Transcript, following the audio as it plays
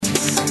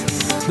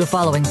The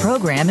following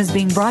program is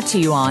being brought to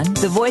you on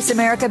the Voice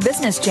America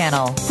Business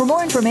Channel. For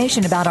more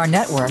information about our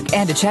network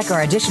and to check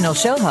our additional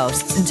show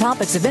hosts and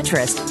topics of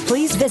interest,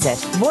 please visit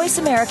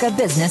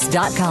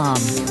voiceamericabusiness.com.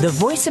 The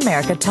Voice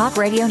America Talk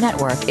Radio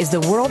Network is the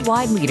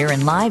worldwide leader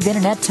in live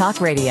Internet talk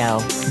radio.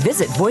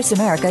 Visit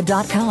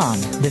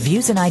voiceamerica.com. The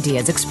views and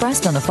ideas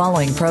expressed on the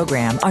following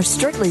program are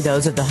strictly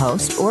those of the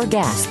host or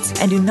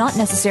guests and do not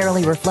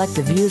necessarily reflect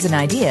the views and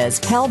ideas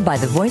held by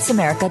the Voice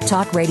America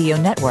Talk Radio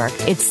Network,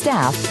 its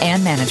staff,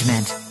 and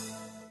management.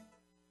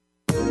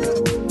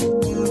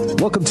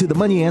 Welcome to the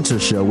Money Answer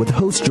Show with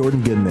host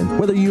Jordan Goodman.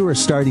 Whether you are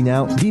starting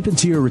out, deep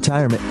into your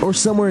retirement, or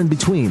somewhere in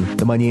between,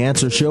 the Money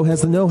Answer Show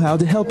has the know-how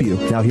to help you.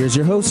 Now here's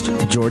your host,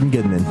 Jordan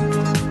Goodman.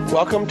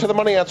 Welcome to the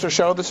Money Answer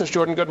Show. This is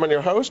Jordan Goodman,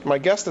 your host. My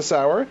guest this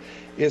hour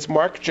is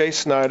Mark J.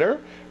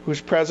 Snyder,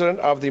 who's president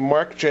of the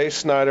Mark J.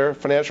 Snyder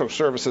Financial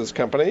Services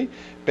Company,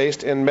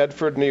 based in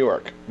Medford, New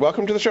York.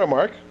 Welcome to the show,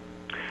 Mark.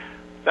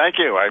 Thank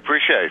you. I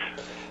appreciate it.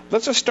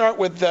 Let's just start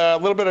with a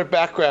little bit of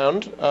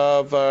background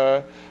of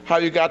how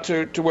you got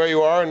to where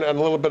you are and a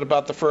little bit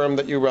about the firm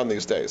that you run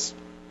these days.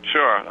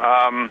 Sure.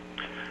 I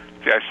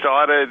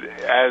started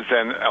as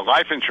a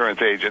life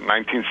insurance agent in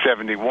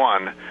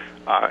 1971.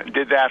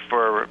 Did that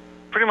for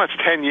pretty much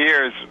 10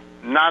 years,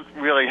 not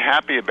really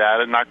happy about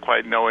it, not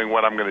quite knowing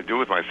what I'm going to do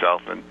with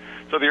myself. And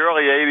so the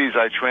early 80s,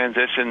 I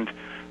transitioned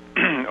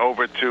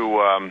over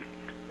to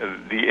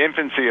the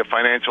infancy of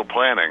financial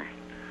planning.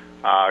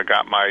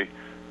 Got my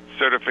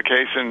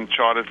certification,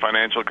 chartered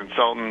financial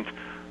consultant,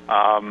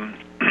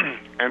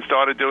 and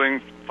started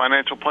doing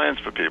financial plans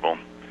for people.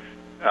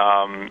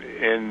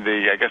 In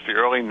the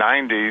early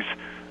 90s,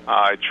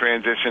 I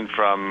transitioned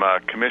from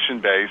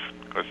commission-based,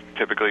 because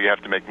typically you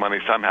have to make money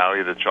somehow,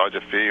 either charge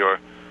a fee or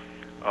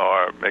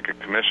make a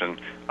commission.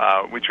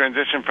 We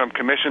transitioned from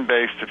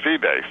commission-based to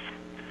fee-based.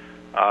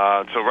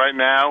 So right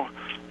now,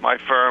 my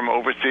firm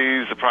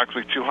oversees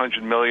approximately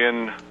 $200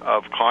 million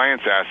of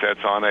clients'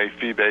 assets on a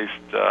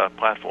fee-based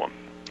platform.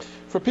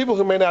 For people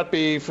who may not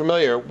be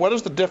familiar, what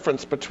is the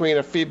difference between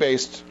a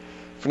fee-based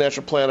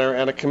financial planner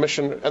and a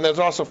commission? And there's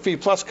also fee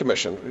plus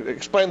commission.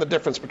 Explain the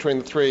difference between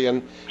the three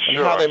and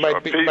how they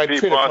might treat a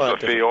client.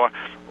 Fee or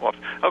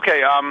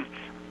okay.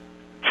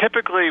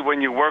 Typically,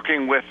 when you're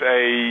working with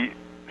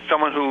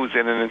someone who's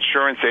in an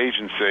insurance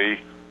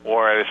agency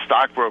or at a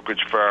stock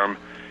brokerage firm,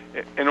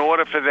 in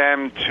order for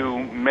them to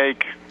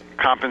make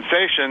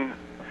compensation,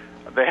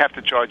 they have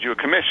to charge you a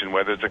commission,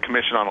 whether it's a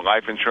commission on a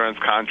life insurance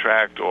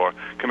contract or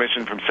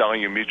commission from selling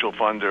you mutual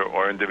funds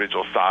or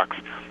individual stocks.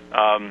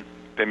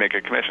 They make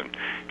a commission.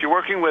 If you're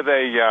working with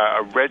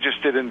a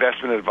registered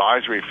investment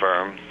advisory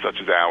firm, such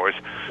as ours,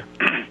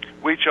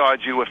 we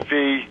charge you a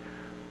fee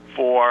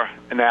for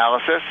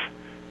analysis,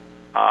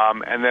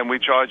 and then we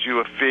charge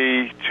you a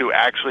fee to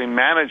actually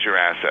manage your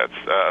assets,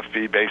 a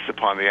fee based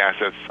upon the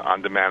assets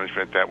under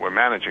management that we're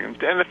managing. And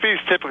the fees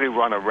typically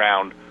run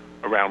around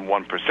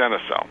 1% or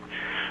so.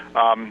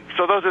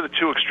 So those are the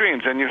two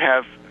extremes. And you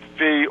have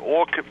fee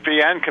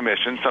and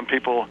commission. Some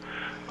people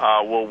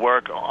will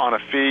work on a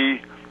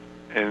fee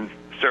in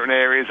certain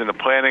areas, in the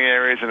planning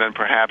areas, and then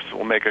perhaps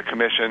will make a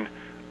commission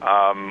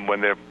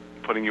when they're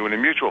putting you in a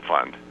mutual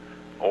fund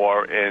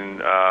or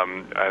in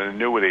an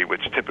annuity,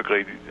 which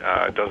typically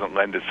doesn't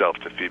lend itself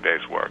to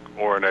fee-based work,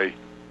 or in a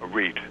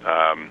REIT,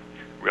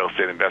 real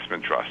estate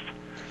investment trust.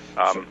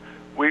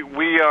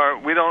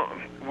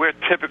 We're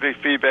typically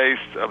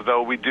fee-based,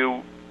 although we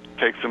do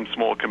take some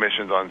small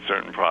commissions on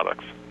certain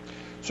products.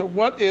 So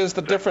what is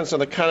the difference in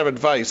the kind of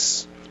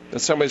advice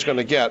that somebody's going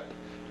to get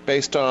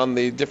based on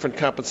the different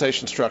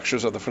compensation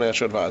structures of the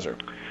financial advisor?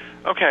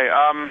 Okay.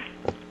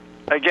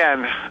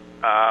 Again,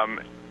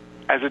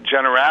 as a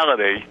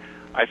generality,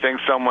 I think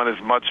someone is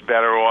much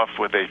better off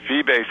with a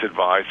fee-based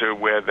advisor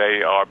where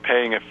they are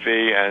paying a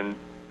fee and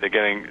they're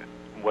getting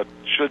what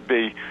should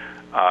be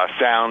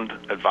sound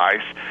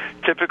advice.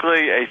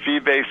 Typically, a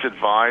fee-based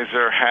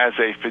advisor has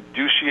a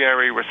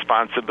fiduciary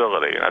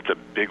responsibility, and that's a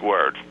big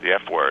word, the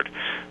F word.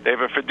 They have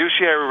a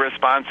fiduciary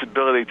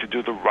responsibility to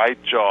do the right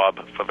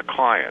job for the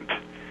client.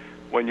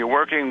 When you're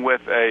working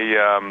with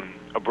a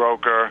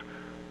broker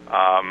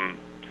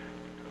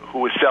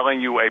who is selling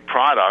you a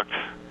product,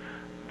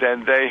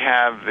 then they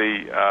have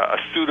a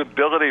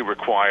suitability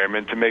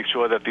requirement to make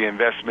sure that the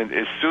investment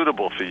is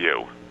suitable for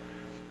you.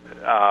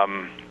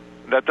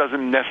 That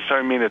doesn't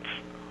necessarily mean it's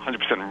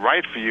 100%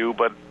 right for you,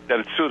 but that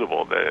it's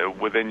suitable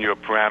within your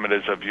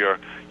parameters of your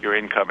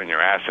income and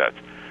your assets.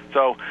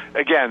 So,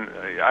 again,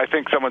 I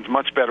think someone's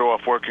much better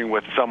off working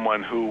with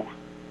someone who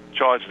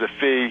charges a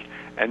fee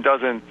and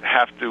doesn't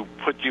have to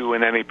put you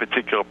in any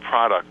particular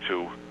product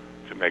to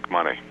make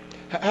money.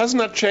 Hasn't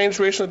that changed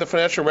recently? The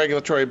financial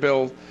regulatory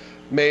bill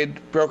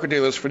made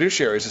broker-dealers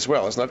fiduciaries as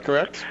well. Isn't that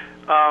correct?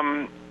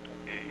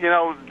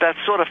 That's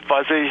sort of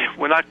fuzzy.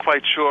 We're not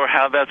quite sure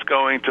how that's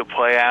going to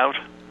play out.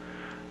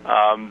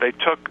 They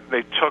took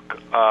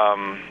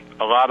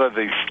a lot of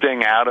the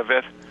sting out of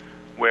it,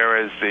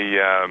 whereas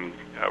the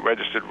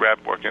registered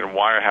rep working in a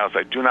wirehouse,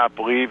 I do not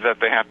believe that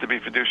they have to be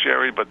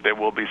fiduciary, but there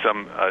will be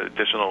some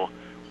additional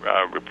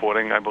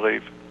reporting, I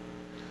believe.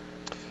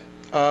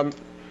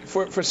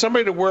 for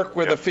somebody to work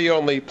with a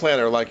fee-only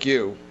planner like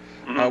you,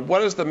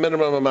 what is the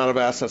minimum amount of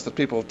assets that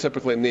people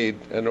typically need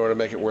in order to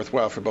make it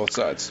worthwhile for both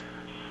sides?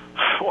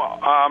 Well,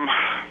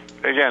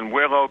 again,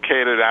 we're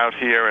located out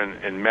here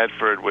in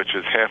Medford, which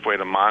is halfway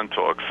to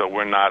Montauk, so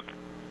we're not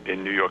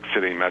in New York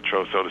City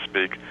metro, so to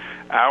speak.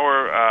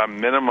 Our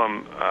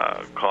minimum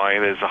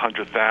client is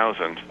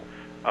 $100,000,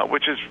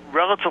 which is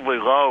relatively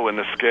low in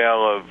the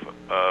scale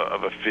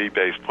of a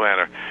fee-based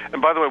planner.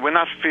 And by the way, we're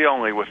not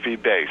fee-only; we're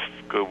fee-based.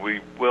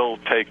 We will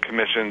take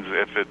commissions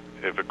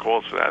if it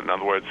calls for that. In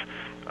other words,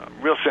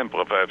 real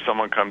simple. If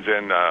someone comes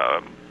in,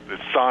 the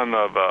son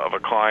of a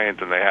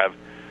client, and they have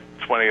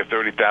 $20,000 or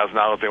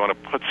 $30,000 they want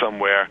to put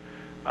somewhere,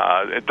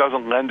 it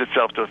doesn't lend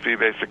itself to a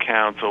fee-based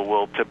account, so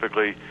we'll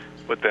typically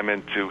put them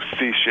into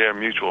C-share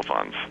mutual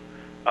funds.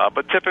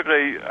 But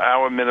typically,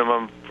 our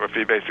minimum for a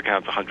fee-based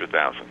account is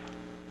 $100,000.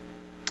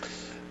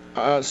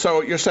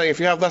 So you're saying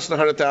if you have less than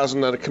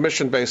 $100,000, then a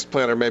commission-based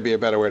planner may be a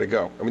better way to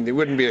go. I mean, they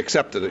wouldn't be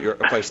accepted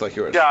at a place like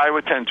yours. Yeah, I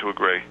would tend to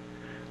agree.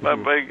 But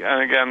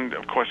and again,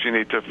 of course, you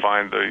need to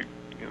find the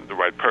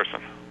right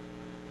person.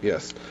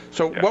 Yes.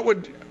 So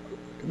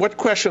what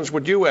questions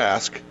would you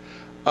ask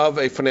of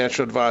a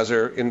financial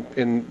advisor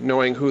in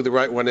knowing who the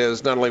right one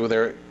is, not only with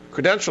their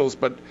credentials,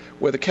 but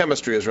where the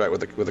chemistry is right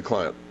with the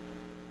client?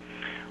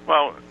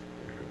 Well,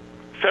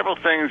 several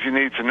things you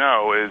need to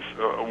know is,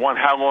 one,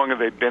 how long have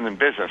they been in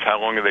business? How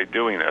long are they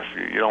doing this?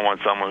 You don't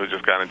want someone who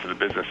just got into the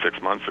business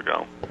 6 months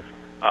ago.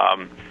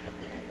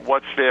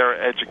 What's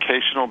their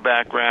educational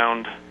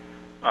background?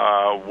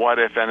 What,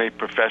 if any,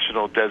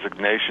 professional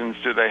designations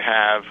do they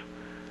have?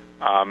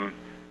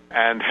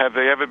 And have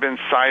they ever been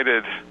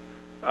cited?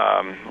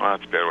 Well,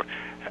 that's a better word.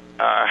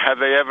 Have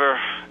they ever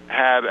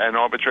had an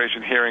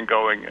arbitration hearing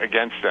going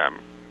against them?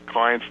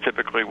 Clients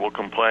typically will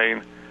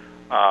complain,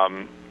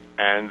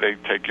 and they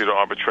take you to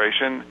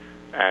arbitration,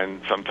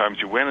 and sometimes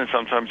you win and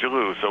sometimes you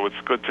lose. So it's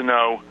good to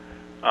know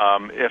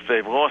if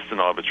they've lost an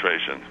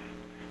arbitration.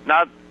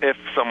 Not if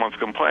someone's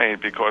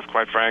complained, because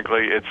quite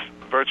frankly, it's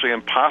virtually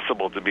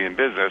impossible to be in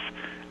business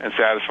and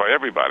satisfy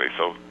everybody.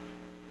 So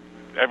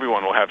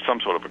everyone will have some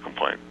sort of a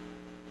complaint.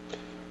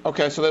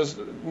 Okay, so there's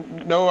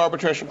no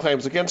arbitration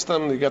claims against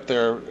them. You get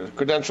their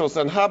credentials.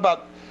 Then how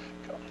about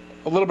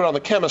a little bit on the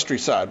chemistry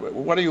side?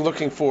 What are you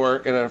looking for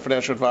in a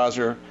financial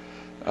advisor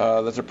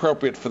that's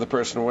appropriate for the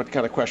person? What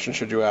kind of questions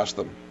should you ask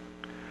them?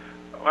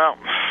 Well,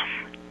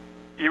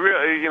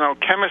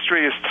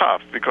 chemistry is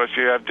tough because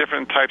you have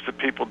different types of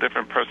people,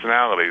 different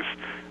personalities.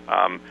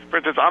 For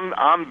instance,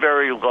 I'm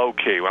very low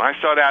key. When I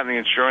started out in the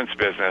insurance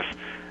business,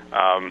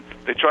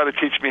 they tried to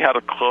teach me how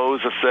to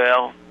close a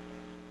sale.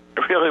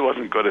 I really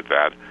wasn't good at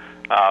that.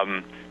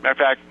 Matter of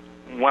fact,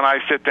 when I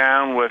sit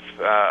down with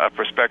a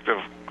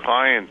prospective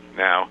client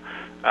now,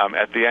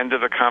 at the end of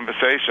the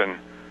conversation,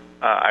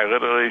 I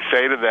literally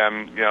say to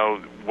them,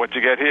 what you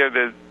get here,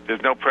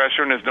 there's no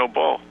pressure and there's no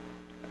bull.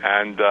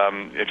 And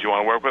if you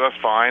want to work with us,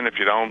 fine. If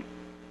you don't,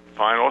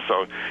 fine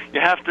also.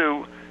 You have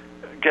to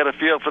get a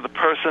feel for the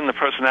person, the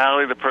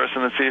personality of the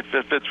person, and see if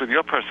it fits with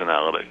your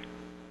personality.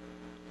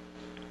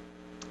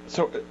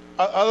 So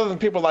other than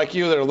people like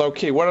you that are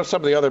low-key, what are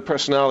some of the other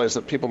personalities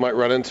that people might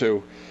run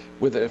into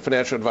with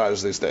financial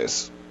advisors these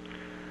days?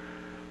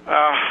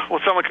 Well,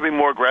 someone can be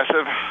more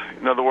aggressive.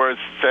 In other words,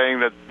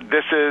 saying that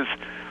this is,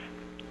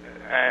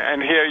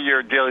 and here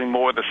you're dealing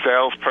more with a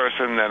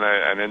salesperson than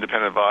an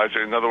independent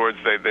advisor. In other words,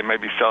 they may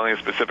be selling a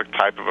specific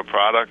type of a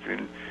product,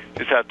 and you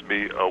just have to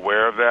be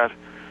aware of that.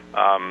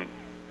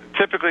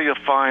 Typically, you'll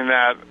find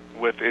that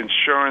with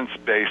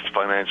insurance-based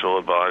financial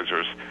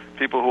advisors,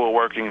 people who are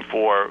working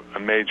for a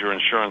major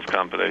insurance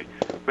company,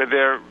 but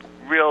their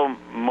real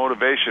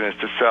motivation is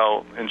to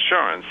sell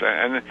insurance.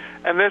 And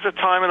there's a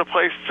time and a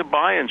place to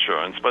buy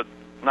insurance, but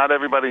not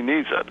everybody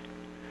needs it.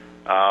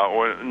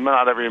 Or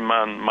not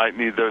everyone might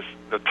need the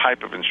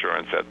type of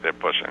insurance that they're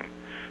pushing.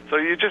 So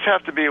you just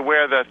have to be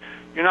aware that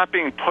you're not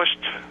being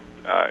pushed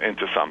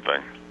into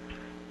something.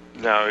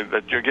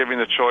 That you're giving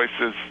the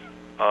choices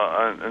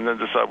and then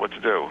decide what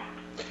to do.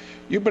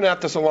 You've been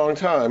at this a long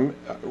time.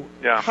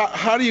 Yeah.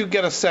 How do you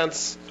get a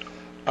sense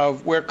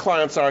of where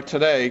clients are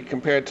today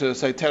compared to,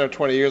 say, 10 or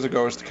 20 years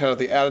ago as to kind of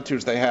the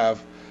attitudes they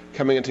have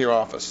coming into your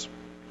office?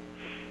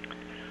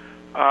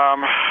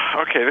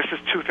 Okay, this is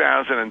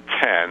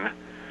 2010.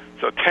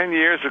 So 10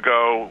 years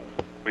ago,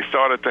 we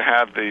started to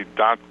have the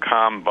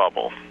dot-com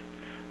bubble.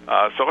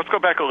 So let's go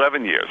back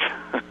 11 years.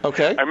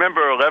 Okay. I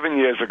remember 11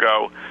 years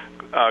ago,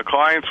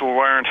 clients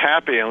weren't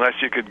happy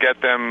unless you could get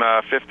them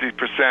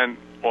 50%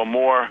 or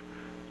more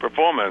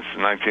performance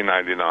in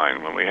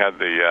 1999 when we had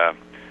the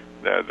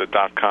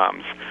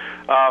dot-coms.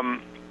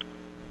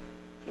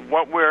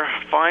 What we're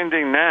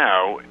finding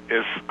now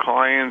is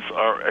clients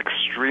are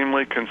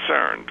extremely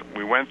concerned.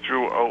 We went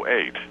through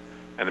 2008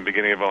 and the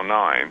beginning of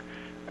 2009,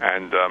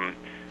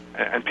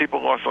 and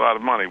people lost a lot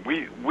of money.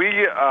 We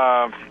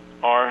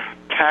are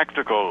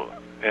tactical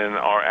in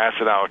our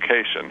asset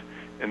allocation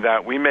in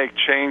that we make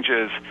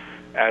changes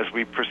as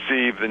we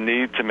perceive the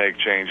need to make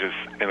changes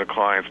in a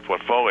client's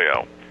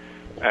portfolio.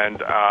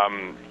 And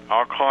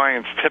our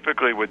clients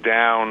typically were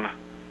down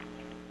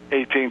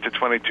 18 to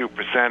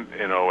 22%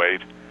 in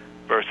 '08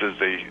 versus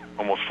the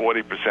almost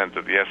 40%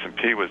 that the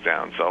S&P was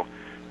down. So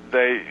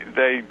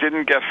they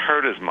didn't get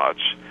hurt as much.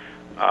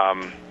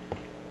 On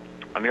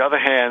the other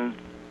hand,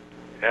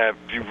 if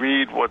you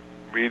read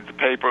the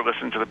paper,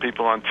 listen to the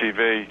people on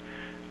TV,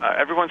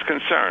 everyone's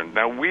concerned.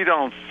 Now, we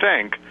don't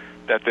think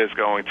that there's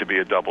going to be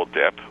a double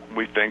dip.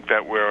 We think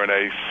that we're in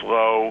a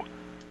slow,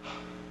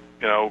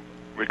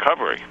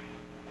 recovery.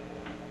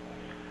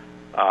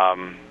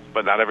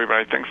 But not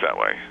everybody thinks that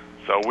way.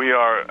 So we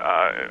are,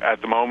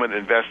 at the moment,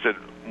 invested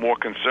more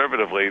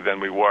conservatively than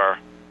we were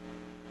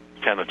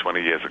 10 or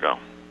 20 years ago.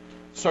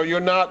 So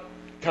you're not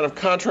kind of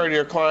contrary to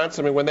your clients?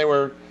 I mean, when they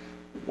were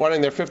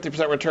wanting their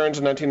 50% returns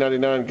in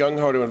 1999,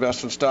 gung-ho to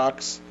invest in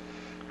stocks,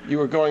 you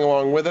were going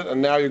along with it,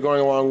 and now you're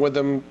going along with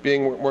them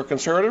being more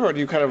conservative, or do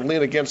you kind of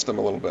lean against them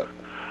a little bit?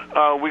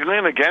 We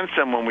lean against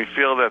them when we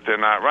feel that they're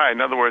not right.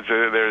 In other words,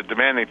 they're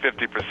demanding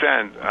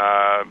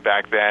 50%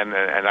 back then,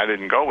 and I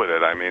didn't go with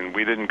it. I mean,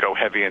 we didn't go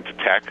heavy into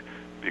tech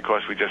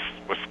because we just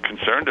was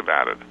concerned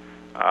about it.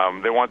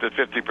 They wanted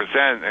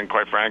 50%, and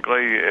quite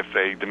frankly, if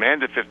they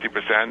demanded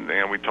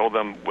 50%, we told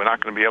them we're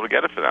not going to be able to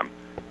get it for them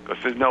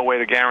because there's no way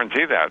to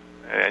guarantee that.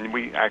 And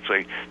we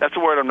actually, that's a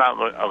word I'm not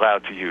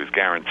allowed to use,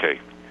 guarantee.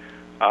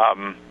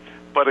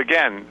 But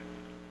again,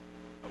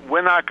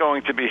 we're not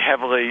going to be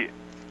heavily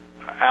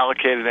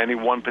allocated in any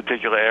one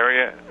particular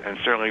area, and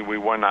certainly we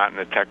were not in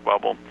the tech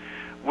bubble.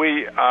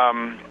 We,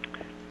 in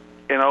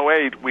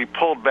 '08, we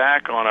pulled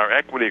back on our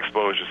equity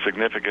exposure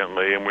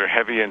significantly, and we're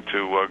heavy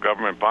into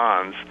government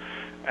bonds.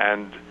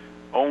 And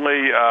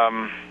only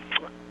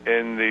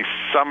in the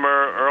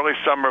early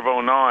summer of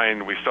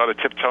 '09, we started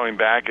tiptoeing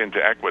back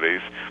into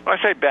equities. When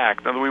I say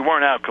back, we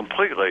weren't out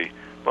completely,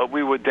 but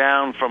we were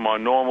down from our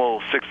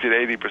normal 60 to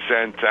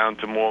 80% down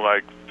to more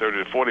like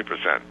 30 to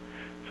 40%.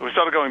 So we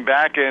started going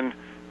back in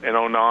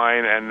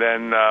 '09, and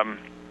then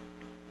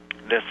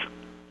this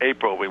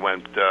April we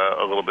went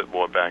a little bit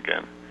more back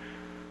in.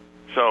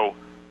 So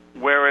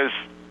whereas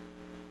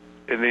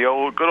in the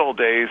good old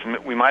days,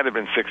 we might have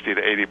been 60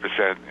 to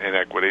 80% in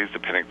equities,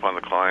 depending upon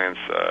the client's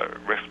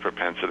risk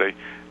propensity.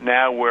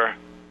 Now we're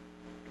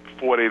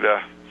 40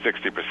 to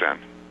 60%,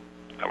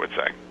 I would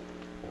say.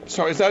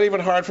 So is that even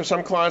hard for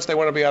some clients? They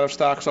want to be out of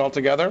stocks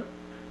altogether?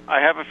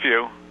 I have a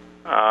few.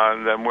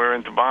 Then we're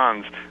into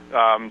bonds.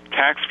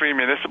 Tax-free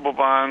municipal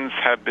bonds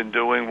have been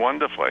doing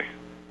wonderfully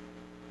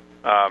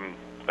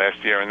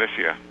last year and this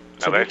year.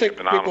 So last year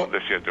phenomenal.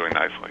 This year doing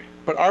nicely.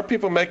 But are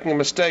people making a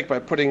mistake by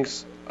putting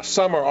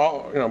some or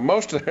all,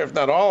 most of their, if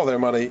not all of their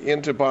money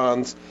into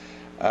bonds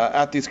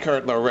at these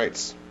current low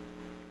rates?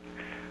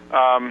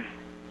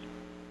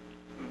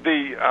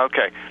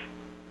 Okay,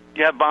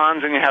 you have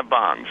bonds and you have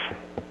bonds.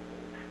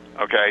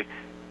 Okay,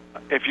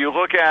 if you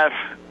look at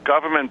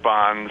government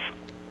bonds,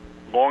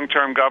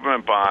 long-term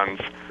government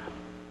bonds,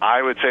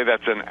 I would say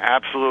that's an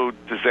absolute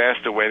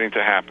disaster waiting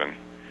to happen,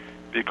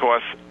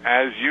 because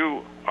as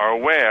you are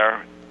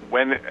aware,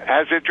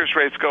 as interest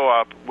rates go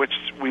up, which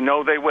we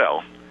know they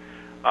will,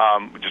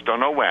 we just don't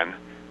know when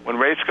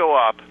rates go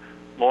up,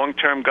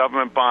 long-term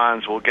government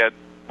bonds will get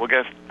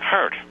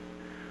hurt.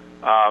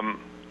 On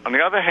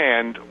the other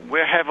hand,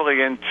 we're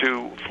heavily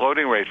into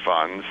floating rate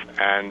funds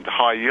and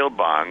high-yield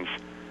bonds,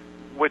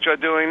 which are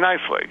doing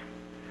nicely.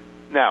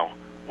 Now,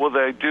 will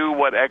they do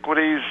what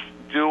equities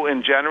do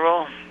in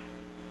general?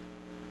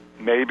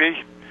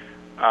 Maybe.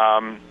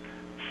 There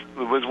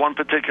was one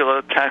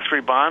particular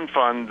tax-free bond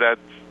fund that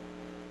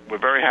we're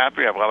very happy.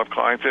 We have a lot of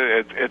clients.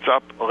 It's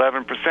up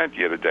 11%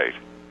 year to date.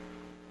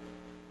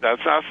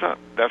 That's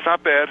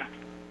not bad.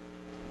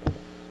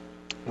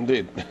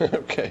 Indeed.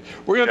 Okay.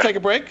 We're going to take a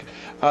break.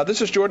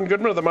 This is Jordan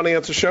Goodman of the Money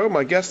Answer Show.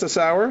 My guest this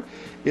hour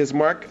is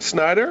Mark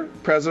Snyder,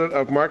 president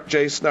of Mark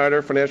J.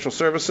 Snyder Financial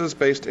Services,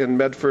 based in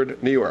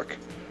Medford, New York.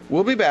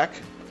 We'll be back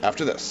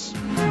after this.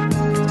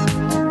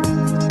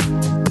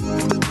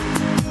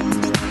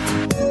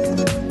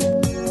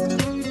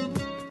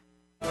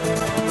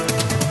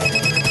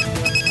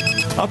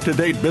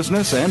 Up-to-date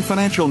business and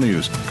financial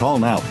news. Call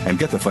now and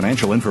get the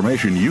financial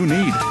information you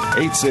need.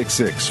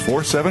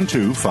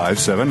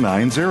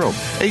 866-472-5790.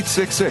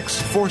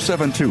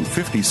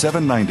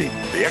 866-472-5790.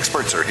 The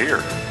experts are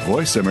here.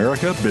 Voice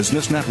America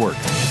Business Network.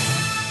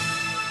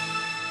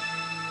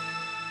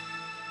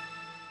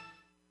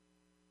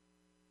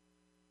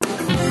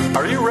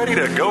 Are you ready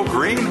to go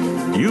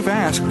green? You've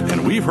asked,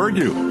 and we've heard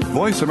you.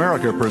 Voice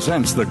America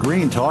presents the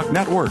Green Talk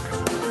Network.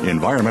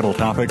 Environmental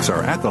topics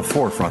are at the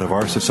forefront of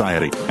our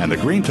society, and the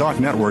Green Talk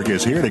Network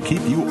is here to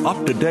keep you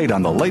up to date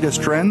on the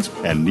latest trends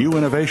and new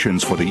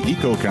innovations for the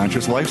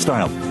eco-conscious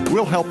lifestyle.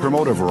 We'll help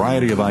promote a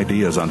variety of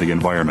ideas on the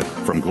environment,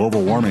 from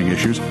global warming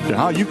issues to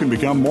how you can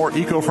become more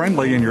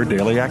eco-friendly in your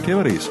daily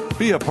activities.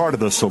 Be a part of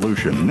the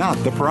solution, not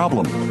the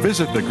problem.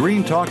 Visit the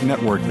Green Talk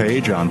Network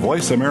page on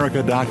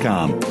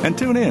voiceamerica.com and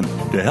tune in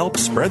to help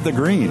spread the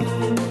green.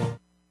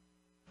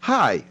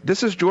 Hi,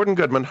 this is Jordan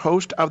Goodman,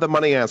 host of the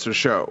Money Answer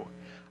Show.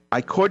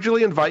 I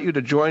cordially invite you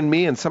to join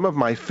me and some of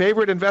my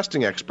favorite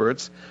investing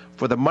experts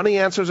for the Money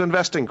Answers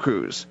Investing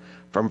Cruise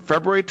from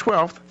February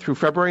 12th through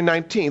February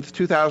 19th,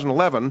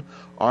 2011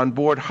 on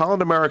board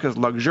Holland America's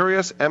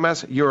luxurious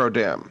MS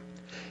Eurodam.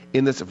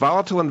 In this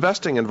volatile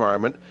investing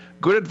environment,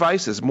 good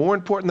advice is more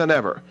important than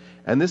ever,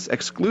 and this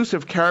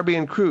exclusive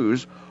Caribbean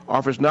cruise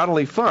offers not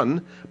only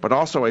fun, but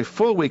also a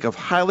full week of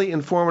highly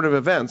informative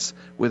events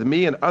with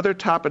me and other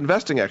top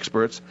investing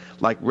experts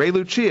like Ray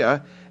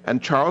Lucia and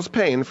Charles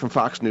Payne from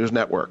Fox News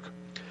Network.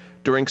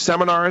 During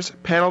seminars,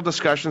 panel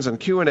discussions, and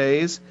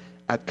Q&As,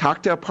 at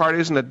cocktail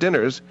parties and at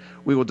dinners,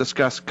 we will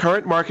discuss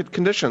current market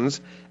conditions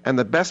and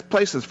the best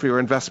places for your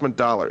investment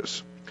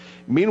dollars.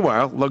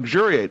 Meanwhile,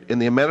 luxuriate in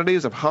the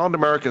amenities of Holland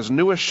America's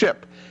newest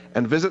ship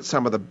and visit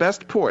some of the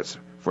best ports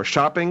for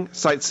shopping,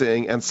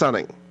 sightseeing, and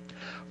sunning.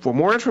 For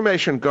more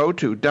information, go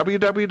to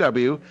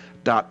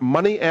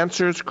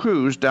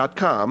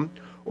www.moneyanswerscruise.com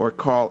or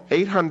call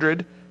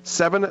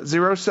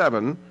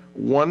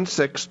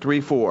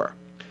 800-707-1634.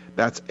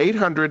 That's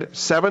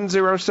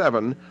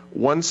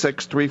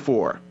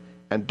 800-707-1634.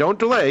 And don't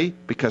delay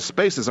because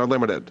spaces are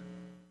limited.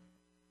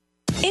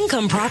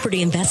 Income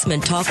Property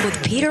Investment Talk with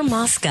Peter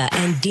Mosca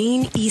and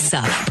Dean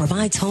Issa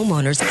provides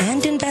homeowners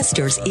and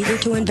investors eager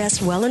to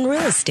invest well in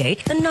real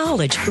estate the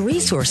knowledge,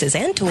 resources,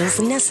 and tools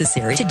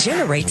necessary to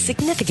generate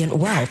significant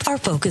wealth. Our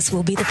focus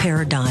will be the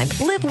paradigm.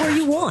 Live where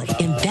you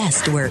want.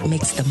 Invest where it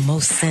makes the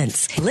most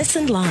sense.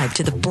 Listen live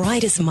to the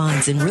brightest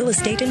minds in real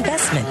estate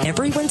investment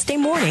every Wednesday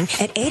morning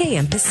at 8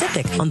 a.m.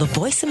 Pacific on the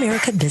Voice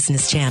America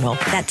Business Channel.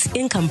 That's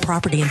Income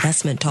Property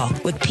Investment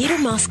Talk with Peter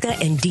Mosca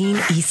and Dean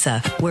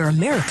Issa, where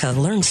America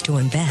learns to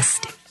invest.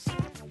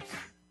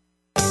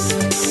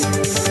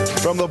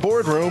 From the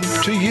boardroom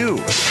to you,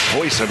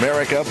 Voice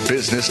America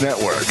Business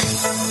Network.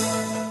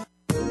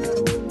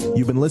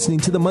 You've been listening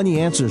to the Money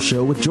Answers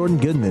Show with Jordan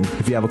Goodman.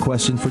 If you have a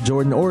question for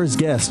Jordan or his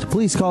guest,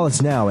 please call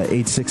us now at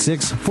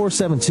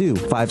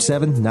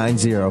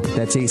 866-472-5790.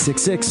 That's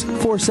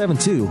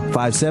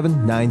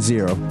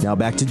 866-472-5790. Now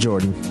back to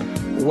Jordan.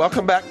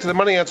 Welcome back to the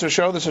Money Answers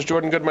Show. This is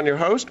Jordan Goodman, your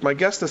host. My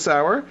guest this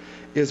hour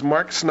is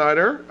Mark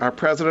Snyder, our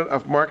president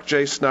of Mark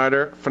J.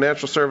 Snyder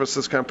Financial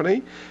Services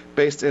Company,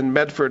 based in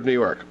Medford, New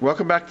York.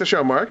 Welcome back to the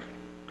show, Mark.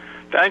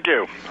 Thank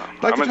you.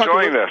 I'm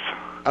enjoying this.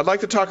 I'd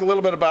like to talk a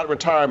little bit about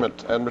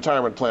retirement and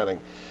retirement planning.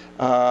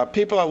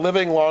 People are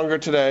living longer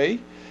today.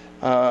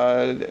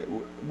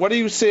 What are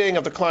you seeing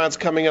of the clients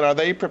coming in? Are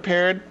they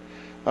prepared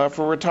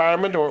for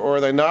retirement, or are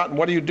they not? And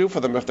what do you do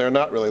for them if they're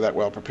not really that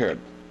well prepared?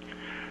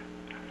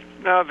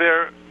 No,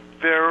 it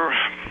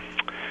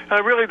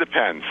really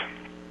depends.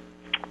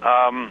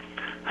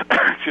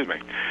 Excuse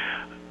me.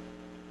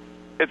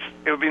 It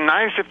would be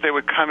nice if they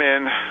would come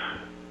in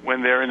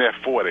when they're in their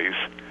 40s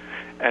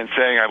and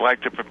saying, I'd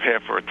like to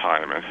prepare for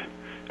retirement,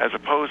 as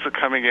opposed to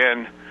coming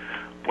in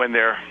when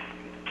they're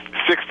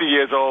 60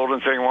 years old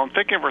and saying, well, I'm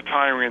thinking of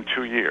retiring in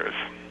 2 years,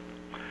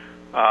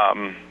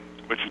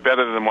 which is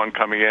better than one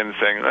coming in and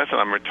saying, listen,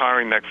 I'm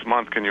retiring next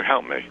month, can you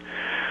help me?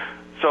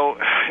 So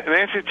in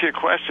answer to your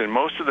question,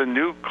 most of the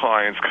new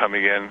clients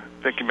coming in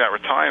thinking about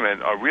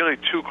retirement are really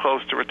too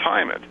close to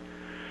retirement.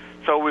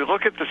 So we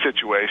look at the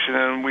situation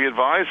and we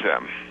advise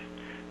them.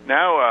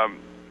 Now,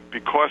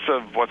 because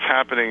of what's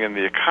happening in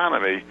the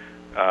economy,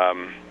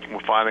 we're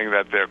finding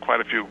that there are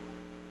quite a few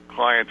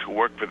clients who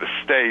work for the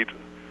state,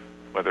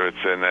 whether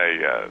it's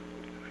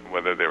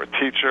whether they're a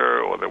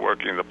teacher or they're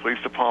working in the police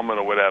department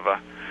or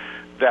whatever,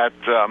 that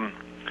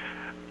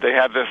they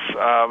have this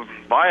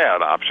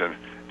buyout option.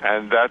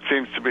 And that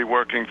seems to be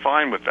working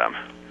fine with them.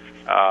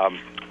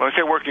 When I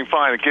say working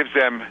fine, it gives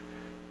them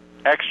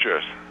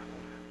extras,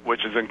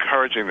 which is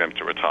encouraging them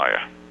to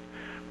retire.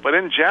 But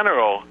in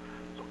general,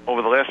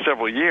 over the last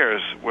several years,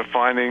 we're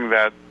finding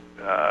that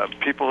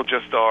people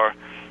just are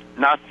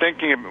not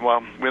thinking,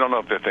 well, we don't know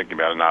if they're thinking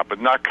about it or not, but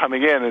not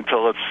coming in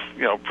until it's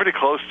pretty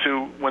close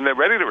to when they're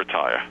ready to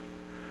retire.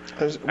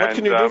 What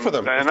can you do for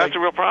them? And that's a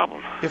real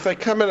problem. If they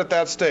come in at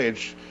that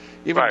stage,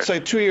 even say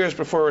 2 years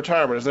before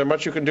retirement, is there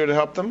much you can do to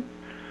help them?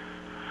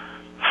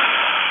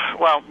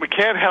 Well, we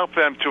can't help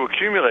them to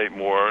accumulate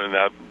more in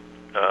that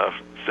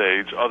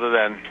stage other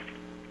than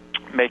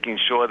making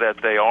sure that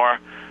they are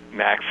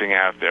maxing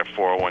out their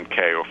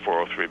 401k or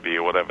 403b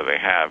or whatever they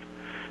have.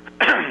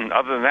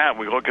 Other than that,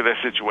 we look at their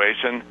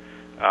situation,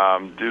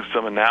 do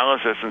some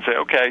analysis, and say,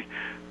 okay,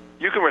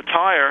 you can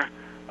retire,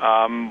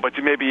 but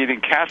you may be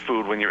eating cat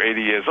food when you're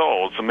 80 years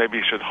old, so maybe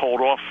you should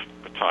hold off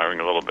retiring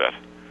a little bit.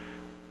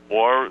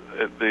 Or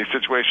the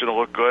situation will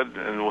look good,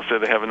 and we'll say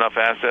they have enough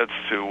assets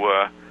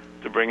to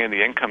bring in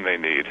the income they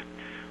need.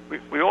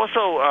 We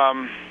also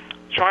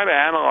try to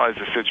analyze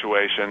the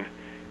situation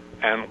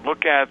and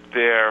look at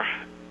their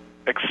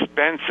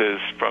expenses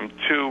from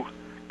two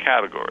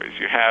categories.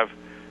 You have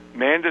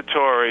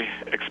mandatory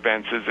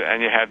expenses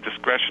and you have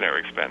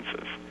discretionary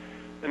expenses.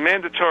 The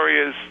mandatory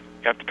is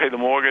you have to pay the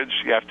mortgage,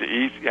 you have to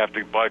eat, you have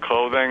to buy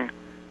clothing,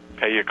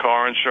 pay your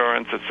car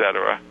insurance,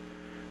 etc.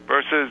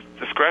 Versus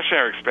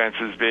discretionary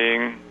expenses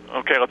being,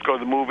 okay, let's go to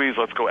the movies,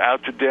 let's go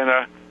out to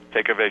dinner,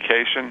 take a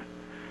vacation.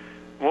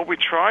 What we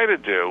try to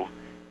do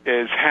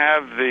is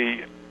have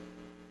the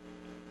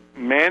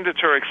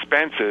mandatory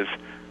expenses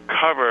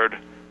covered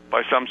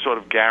by some sort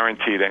of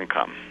guaranteed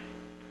income.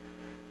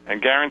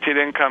 And guaranteed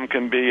income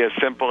can be as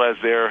simple as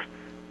their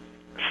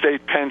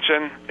state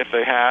pension, if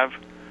they have,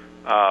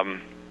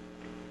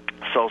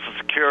 Social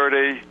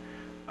Security,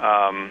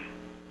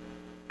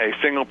 a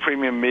single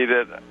premium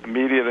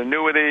immediate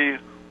annuity,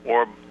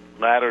 or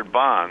laddered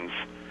bonds.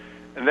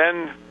 And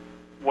then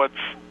what's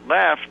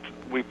left,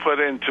 we put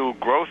into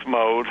growth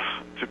mode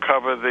to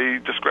cover the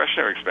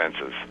discretionary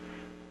expenses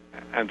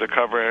and to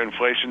cover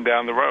inflation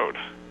down the road.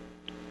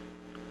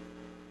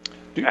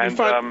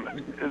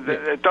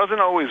 It doesn't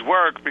always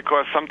work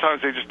because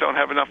sometimes they just don't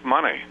have enough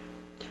money.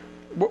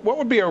 What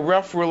would be a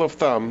rough rule of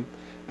thumb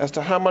as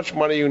to how much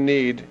money you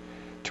need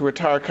to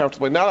retire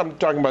comfortably? Not I'm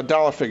talking about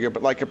dollar figure,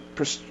 but like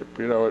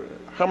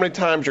how many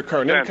times your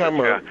current income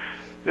or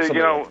they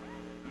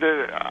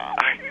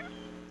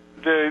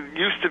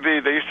used to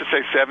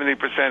say 70%,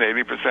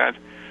 80%,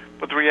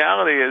 but the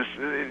reality is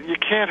you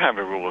can't have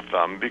a rule of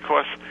thumb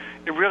because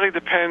it really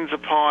depends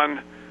upon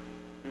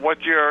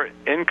what your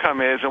income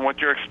is and what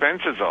your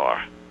expenses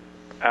are,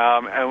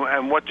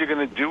 and what you're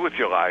going to do with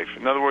your life.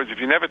 In other words, if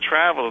you never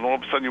travel and all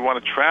of a sudden you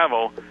want to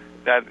travel,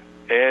 that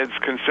adds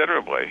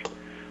considerably.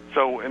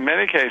 So in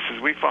many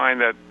cases, we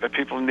find that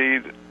people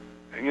need,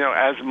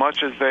 as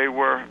much as they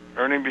were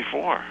earning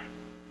before.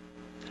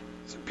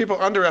 So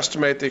people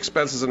underestimate the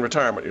expenses in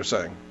retirement, you're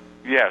saying?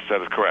 Yes, that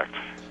is correct.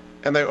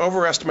 And they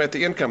overestimate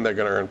the income they're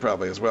going to earn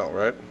probably as well,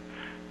 right?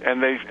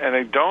 And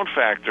they don't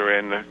factor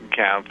in the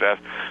account that,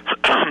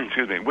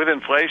 excuse me, with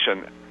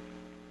inflation,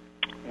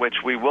 which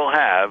we will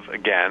have,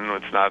 again,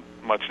 it's not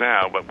much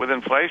now, but with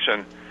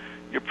inflation,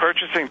 your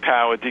purchasing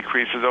power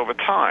decreases over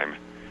time.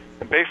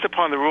 Based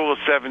upon the rule of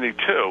 72,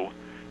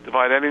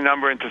 divide any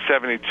number into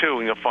 72,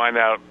 and you'll find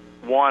out,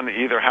 one,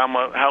 either how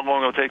long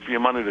it'll take for your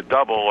money to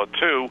double, or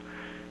two,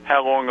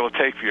 how long it'll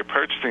take for your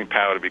purchasing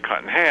power to be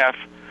cut in half.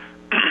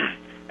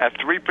 At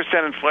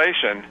 3%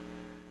 inflation,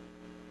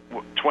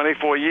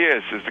 24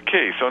 years is the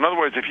key. So in other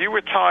words, if you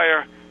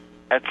retire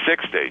at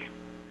 60,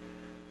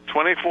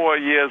 24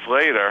 years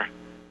later,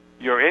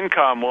 your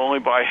income will only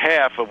buy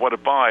half of what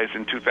it buys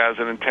in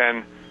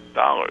 2010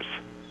 dollars.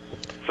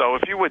 So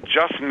if you were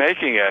just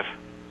making it,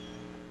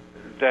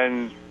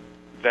 then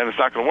it's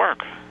not going to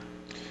work.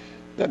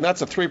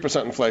 That's a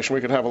 3% inflation.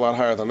 We could have a lot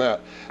higher than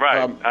that.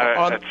 Right.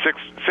 At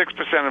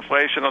 6%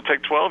 inflation, it'll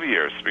take 12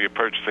 years for your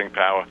purchasing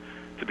power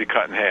to be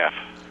cut in half.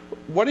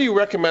 What are you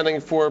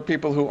recommending for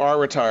people who are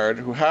retired,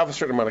 who have a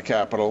certain amount of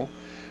capital,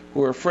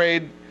 who are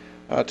afraid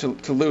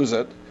to lose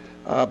it,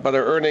 but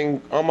are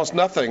earning almost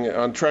nothing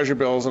on treasury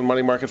bills and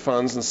money market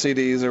funds and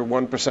CDs or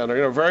 1%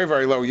 or very,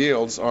 very low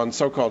yields on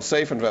so-called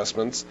safe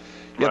investments,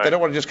 yet right. They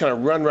don't want to just kind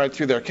of run right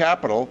through their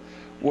capital?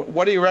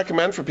 What do you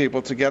recommend for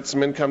people to get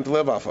some income to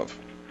live off of?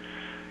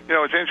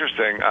 It's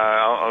interesting.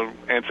 I'll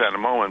answer that in a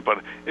moment.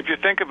 But if you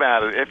think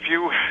about it, if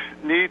you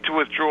need to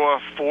withdraw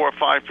 4 or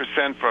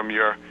 5% from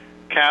your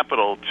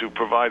capital to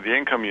provide the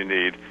income you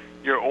need,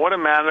 you're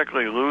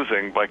automatically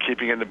losing by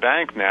keeping it in the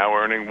bank now,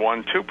 earning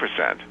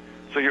 1-2%.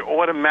 So you're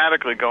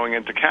automatically going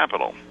into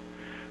capital.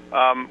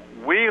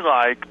 We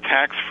like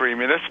tax-free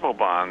municipal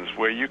bonds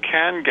where you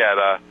can get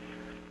a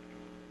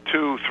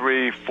 2,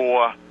 3,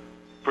 4%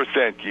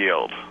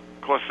 yield.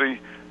 Of course,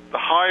 the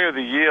higher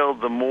the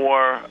yield, the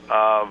more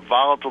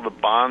volatile the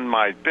bond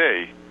might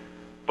be,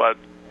 but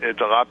it's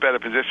a lot better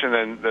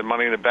position than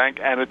money in the bank,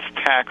 and it's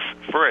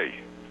tax-free,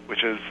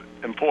 which is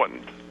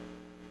important.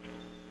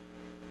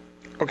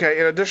 Okay,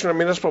 in addition to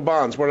municipal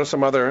bonds, what are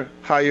some other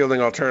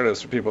high-yielding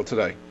alternatives for people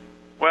today?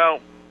 Well,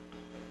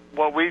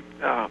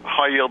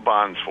 high-yield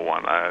bonds, for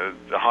one.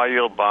 The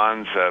high-yield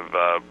bonds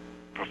have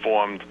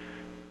performed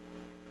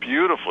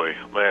beautifully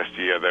last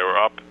year. They were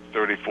up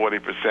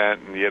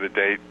 30-40%, and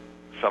year-to-date,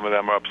 some of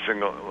them are up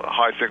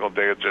high single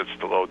digits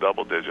to low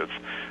double digits.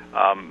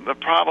 The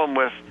problem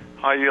with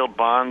high-yield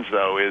bonds,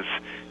 though, is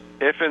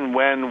if and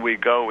when we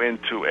go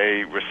into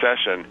a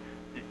recession,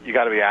 you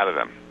got to be out of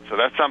them. So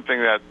that's something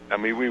that,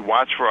 we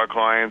watch for our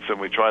clients and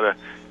we try to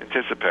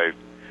anticipate.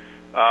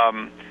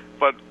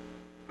 But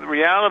the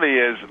reality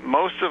is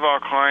most of our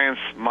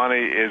clients'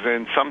 money is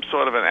in some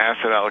sort of an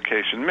asset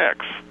allocation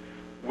mix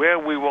where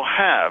we will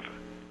have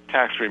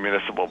tax-free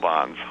municipal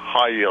bonds,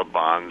 high-yield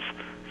bonds,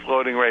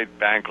 floating rate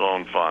bank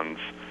loan funds.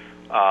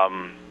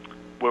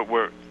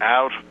 We're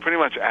pretty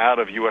much out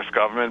of U.S.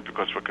 government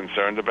because we're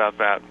concerned about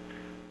that.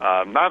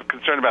 Not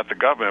concerned about the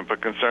government, but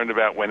concerned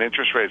about when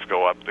interest rates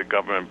go up, the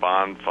government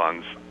bond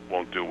funds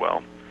won't do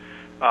well.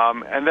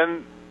 And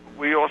then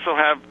we also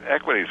have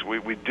equities.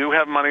 We do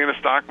have money in the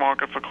stock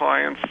market for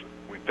clients.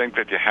 We think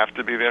that you have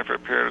to be there for a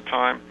period of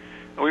time.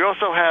 And we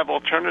also have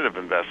alternative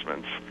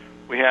investments.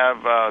 We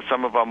have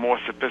some of our more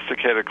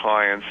sophisticated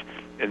clients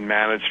in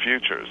managed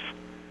futures.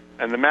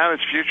 And the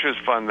managed futures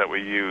fund that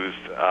we used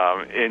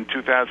in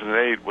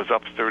 2008 was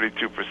up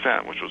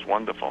 32%, which was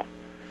wonderful.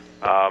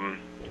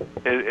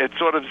 It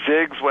sort of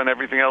zigs when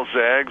everything else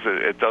zags.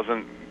 It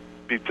doesn't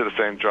beat to the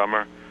same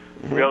drummer.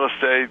 Mm-hmm. Real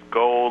estate,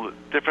 gold,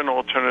 different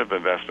alternative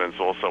investments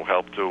also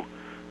help to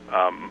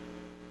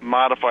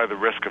modify the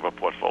risk of a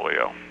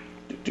portfolio.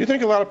 Do you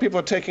think a lot of people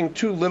are taking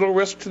too little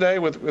risk today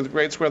with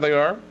rates where they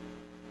are?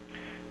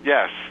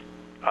 Yes,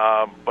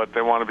 but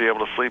they want to be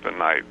able to sleep at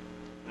night.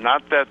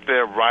 Not that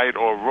they're right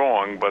or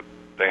wrong, but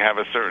they have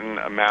a certain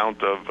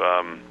amount of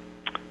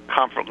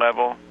comfort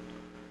level.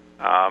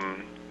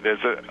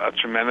 There's a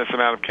tremendous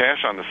amount of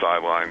cash on the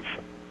sidelines.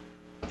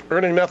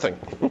 Earning nothing.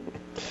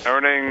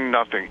 Earning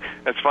nothing.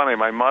 It's funny.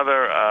 My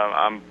mother,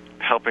 I'm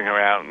helping her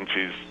out, and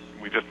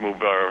we just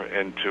moved her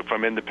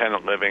from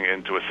independent living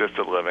into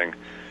assisted living.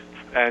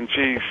 And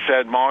she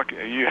said, "Mark,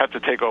 you have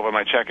to take over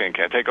my checking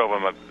account, take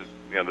over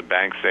the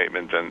bank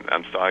statement," and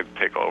I'm starting to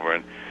take over.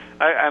 And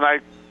I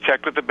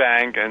checked with the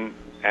bank, and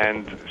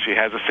she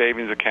has a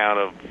savings account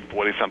of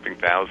 40-something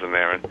thousand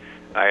there. And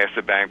I asked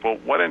the bank, "Well,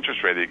 what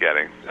interest rate are you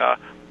getting?"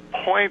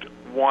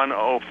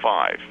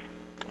 0.105.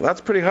 Well,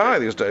 that's pretty high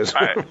these days.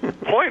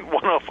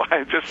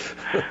 0.105, just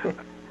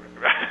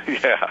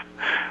yeah.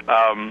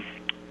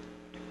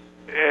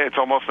 It's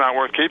almost not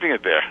worth keeping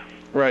it there.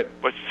 Right.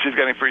 But she's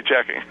getting free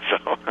checking,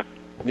 so.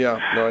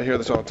 Yeah, no, I hear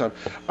this all the time.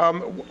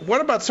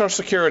 What about Social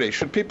Security?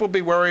 Should people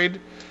be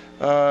worried?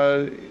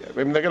 I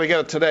mean, they're going to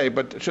get it today,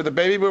 but should the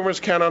baby boomers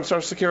count on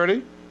Social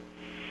Security?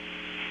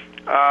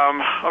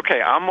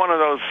 Okay, I'm one of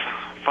those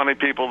funny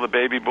people, the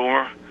baby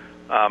boomer,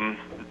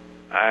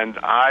 and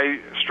I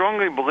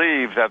strongly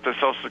believe that the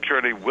Social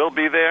Security will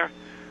be there.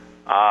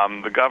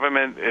 The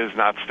government is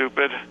not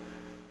stupid.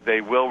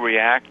 They will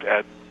react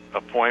at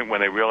a point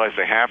when they realize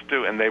they have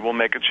to, and they will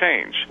make a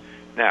change.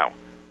 Now,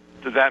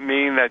 does that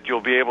mean that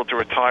you'll be able to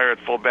retire at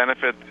full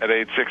benefit at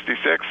age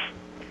 66?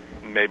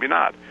 Maybe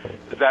not.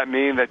 Does that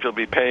mean that you'll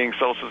be paying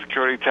Social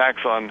Security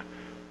tax on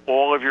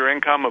all of your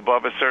income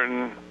above a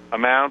certain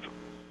amount?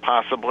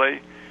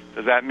 Possibly.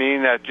 Does that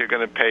mean that you're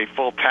going to pay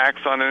full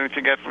tax on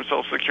anything you get from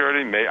Social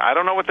Security? I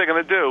don't know what they're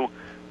going to do,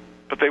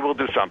 but they will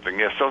do something.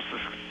 Yes,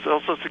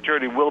 Social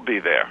Security will be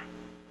there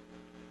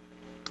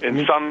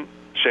in some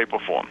shape or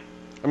form.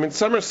 I mean,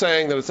 some are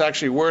saying that it's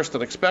actually worse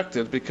than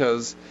expected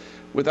because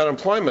with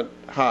unemployment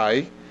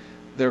high,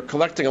 they're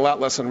collecting a lot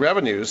less in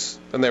revenues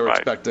than they were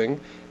expecting,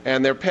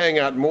 and they're paying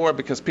out more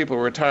because people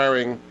are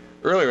retiring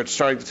earlier. It's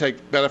starting to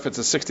take benefits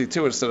at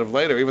 62 instead of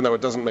later, even though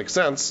it doesn't make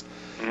sense.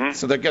 Mm-hmm.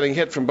 So they're getting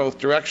hit from both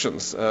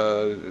directions,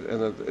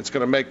 and it's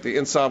going to make the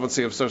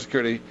insolvency of Social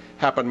Security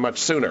happen much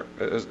sooner.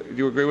 Do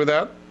you agree with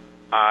that?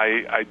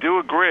 I do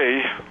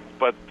agree,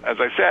 but as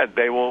I said,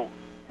 they will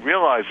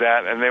realize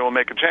that and they will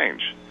make a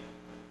change.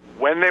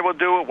 When they will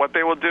do it, what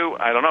they will do,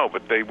 I don't know,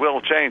 but they will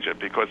change it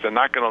because they're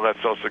not going to let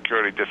Social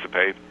Security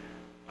dissipate.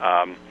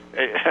 AARP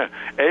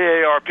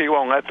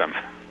won't let them.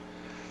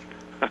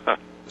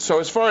 So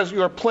as far as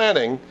your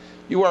planning,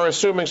 you are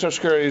assuming Social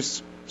Security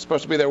is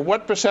supposed to be there.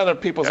 What percent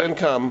of people's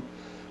income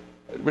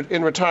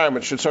in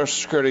retirement should Social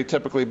Security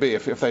typically be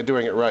if they're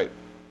doing it right?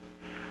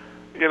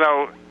 You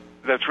know,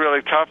 that's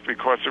really tough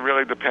because it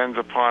really depends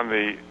upon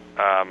the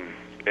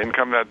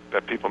income that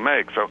people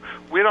make. So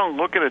we don't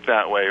look at it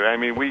that way. I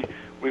mean, we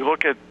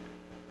look at,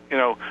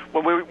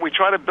 when we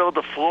try to build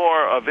a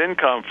floor of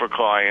income for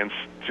clients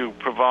to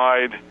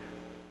provide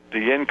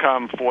the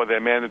income for their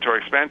mandatory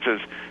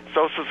expenses,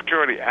 Social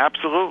Security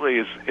absolutely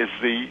is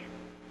the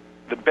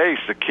base,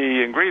 the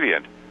key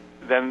ingredient.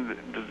 Then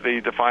the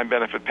defined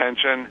benefit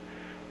pension,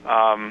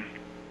 and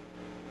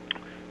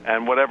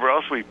whatever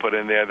else we put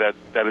in there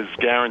that is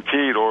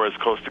guaranteed or as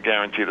close to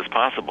guaranteed as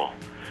possible.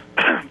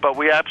 But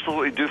we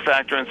absolutely do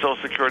factor in Social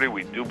Security.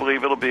 We do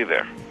believe it'll be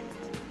there.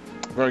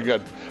 Very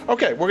good.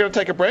 Okay, we're going to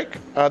take a break.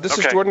 This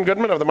is Jordan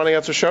Goodman of the Money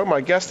Answer Show.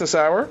 My guest this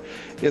hour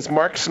is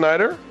Mark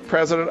Snyder,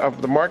 president of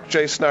the Mark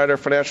J. Snyder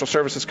Financial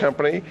Services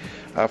Company,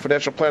 a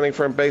financial planning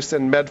firm based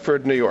in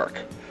Medford, New York.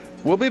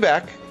 We'll be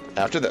back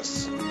after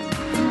this.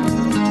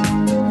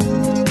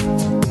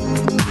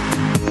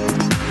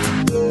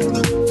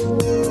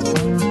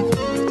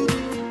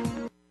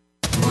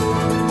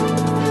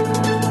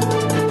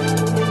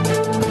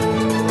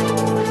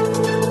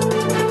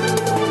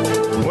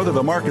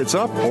 The market's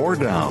up or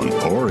down,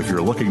 or if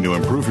you're looking to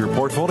improve your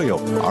portfolio,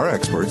 our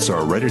experts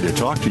are ready to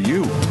talk to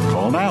you.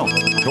 Call now.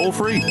 Toll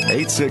free,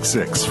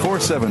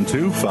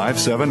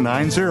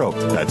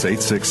 866-472-5790. That's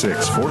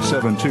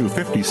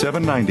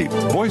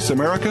 866-472-5790. Voice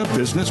America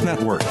Business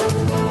Network.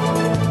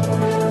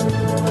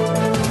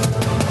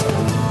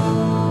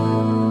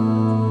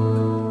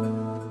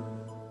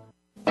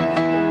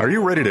 Are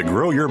you ready to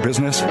grow your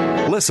business?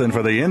 Listen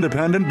for the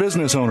Independent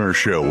Business Owners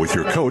Show with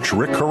your coach,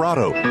 Rick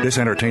Corrado. This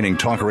entertaining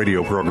talk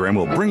radio program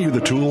will bring you the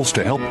tools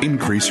to help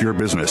increase your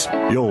business.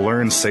 You'll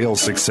learn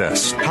sales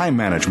success, time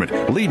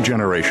management, lead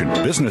generation,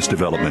 business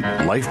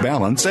development, life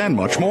balance, and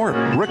much more.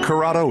 Rick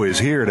Corrado is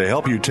here to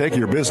help you take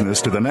your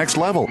business to the next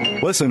level.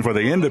 Listen for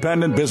the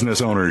Independent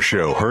Business Owners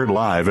Show, heard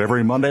live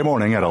every Monday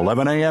morning at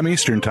 11 a.m.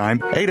 Eastern Time,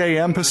 8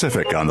 a.m.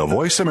 Pacific on the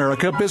Voice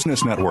America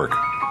Business Network.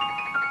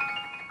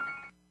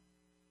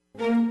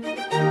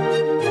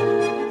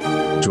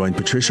 Join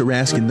Patricia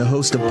Raskin, the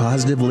host of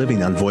Positive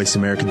Living on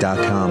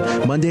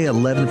VoiceAmerica.com, Monday at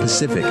 11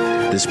 Pacific.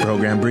 This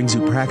program brings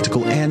you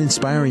practical and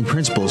inspiring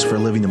principles for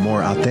living a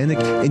more authentic,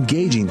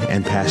 engaging,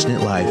 and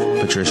passionate life.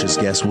 Patricia's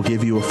guests will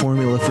give you a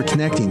formula for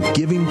connecting,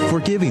 giving,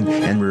 forgiving,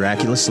 and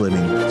miraculous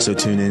living. So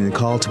tune in and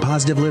call to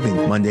Positive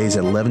Living, Mondays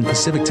at 11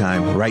 Pacific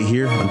Time, right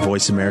here on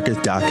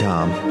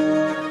VoiceAmerica.com.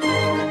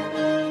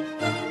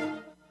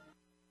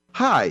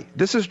 Hi,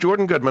 this is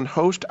Jordan Goodman,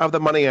 host of The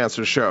Money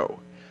Answer Show.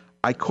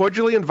 I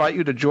cordially invite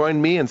you to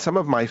join me and some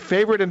of my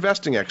favorite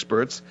investing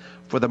experts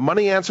for the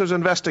Money Answers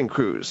Investing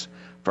Cruise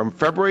from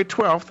February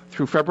 12th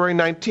through February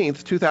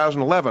 19th,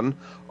 2011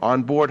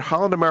 on board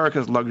Holland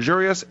America's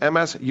luxurious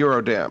MS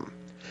Eurodam.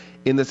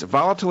 In this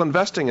volatile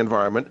investing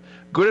environment,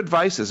 good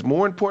advice is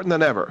more important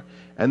than ever,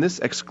 and this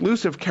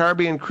exclusive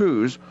Caribbean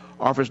cruise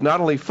offers not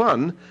only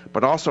fun,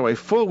 but also a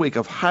full week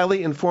of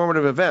highly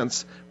informative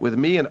events with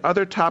me and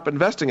other top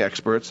investing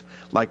experts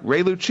like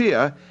Ray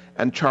Lucia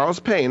and Charles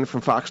Payne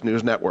from Fox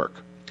News Network.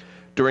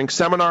 During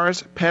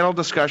seminars, panel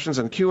discussions,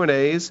 and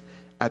Q&As,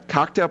 at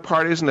cocktail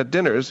parties and at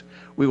dinners,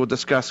 we will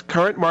discuss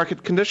current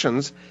market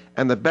conditions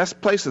and the best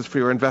places for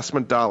your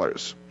investment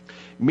dollars.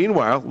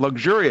 Meanwhile,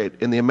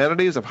 luxuriate in the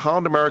amenities of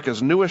Holland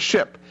America's newest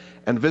ship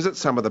and visit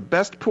some of the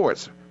best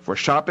ports for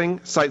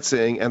shopping,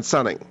 sightseeing, and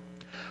sunning.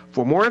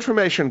 For more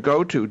information,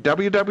 go to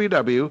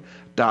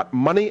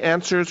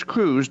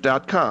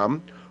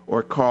www.moneyanswerscruise.com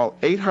or call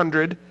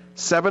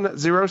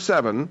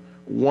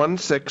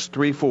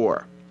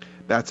 800-707-1634.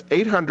 That's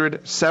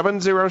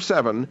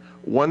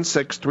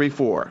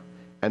 800-707-1634.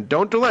 And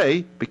don't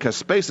delay, because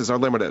spaces are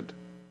limited.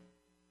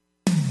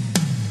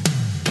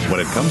 When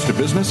it comes to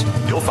business,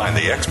 you'll find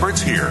the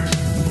experts here.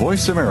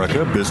 Voice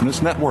America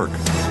Business Network.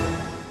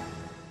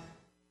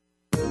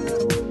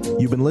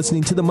 You've been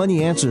listening to the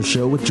Money Answer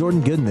Show with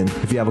Jordan Goodman.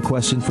 If you have a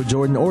question for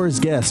Jordan or his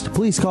guest,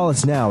 please call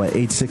us now at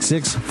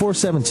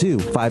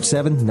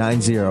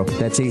 866-472-5790.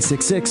 That's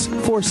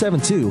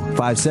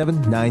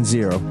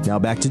 866-472-5790. Now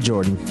back to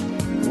Jordan.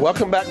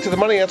 Welcome back to the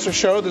Money Answer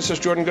Show. This is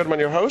Jordan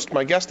Goodman, your host.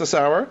 My guest this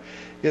hour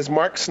is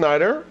Mark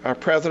Snyder,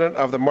 president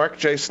of the Mark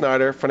J.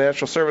 Snyder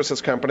Financial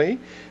Services Company,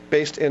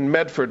 based in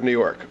Medford, New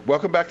York.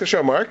 Welcome back to the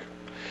show, Mark.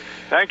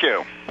 Thank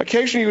you.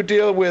 Occasionally you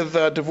deal with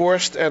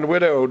divorced and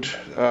widowed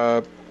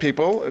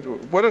people.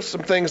 What are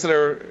some things that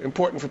are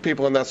important for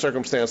people in that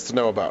circumstance to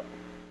know about?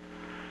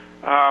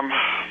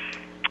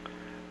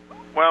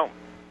 Well,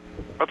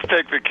 let's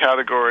take the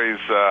categories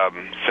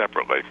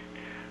separately.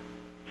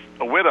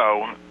 A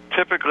widow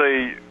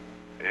typically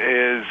is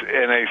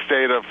in a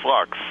state of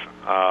flux.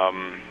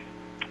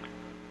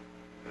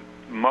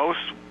 Most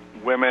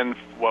women,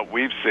 what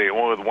we've seen,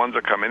 all of the ones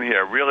that come in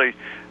here, really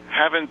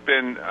haven't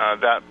been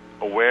that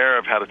aware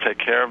of how to take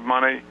care of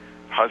money.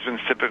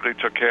 Husbands typically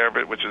took care of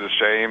it, which is a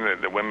shame.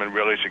 The women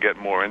really should get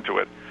more into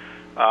it.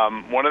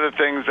 One of the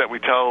things that we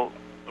tell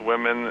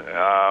women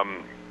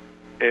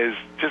is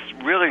just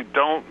really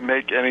don't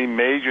make any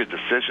major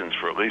decisions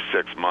for at least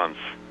 6 months.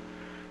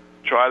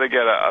 Try to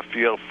get a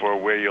feel for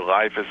where your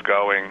life is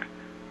going.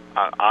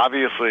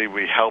 Obviously,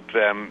 we help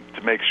them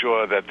to make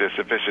sure that there's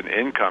sufficient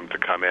income to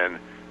come in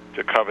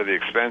to cover the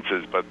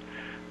expenses, but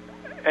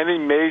any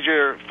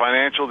major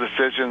financial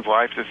decisions,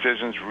 life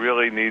decisions,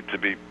 really need to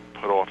be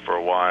put off for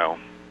a while.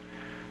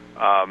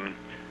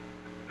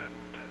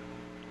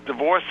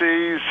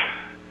 Divorcees,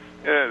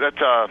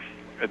 that's a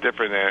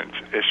different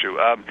issue.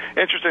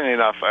 Interestingly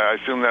enough, I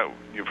assume that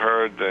you've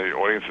heard, the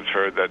audience has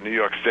heard, that New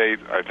York State,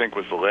 I think,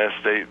 was the last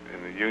state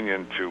in the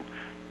union to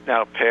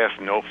now pass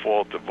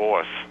no-fault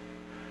divorce,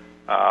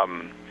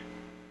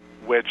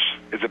 which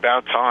is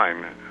about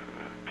time.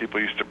 People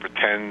used to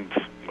pretend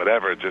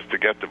whatever just to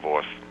get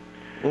divorced.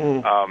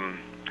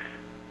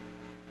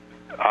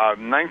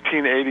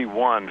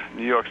 1981,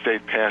 New York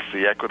State passed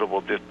the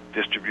Equitable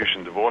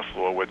Distribution Divorce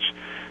Law, which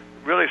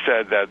really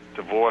said that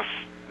divorce,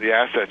 the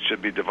assets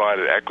should be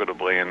divided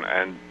equitably. And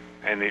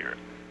in the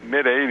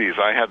mid-'80s,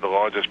 I had the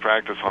largest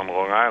practice on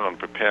Long Island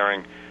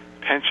preparing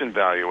pension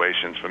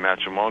valuations for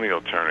matrimonial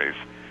attorneys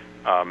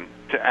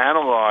to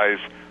analyze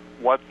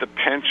what the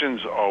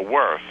pensions are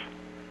worth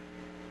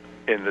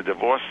in the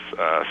divorce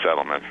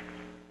settlement.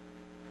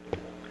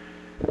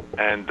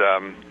 And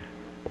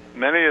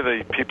many of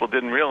the people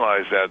didn't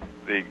realize that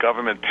the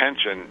government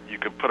pension, you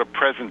could put a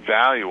present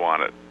value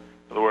on it.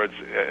 In other words,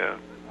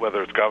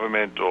 whether it's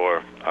government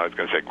or, I was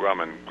going to say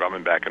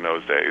Grumman back in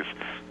those days,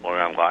 Long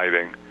Island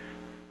Lighting.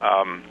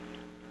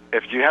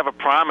 If you have a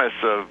promise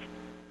of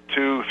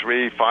 $2,000,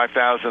 $3,000,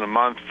 $5,000 a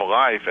month for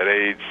life at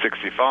age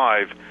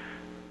 65,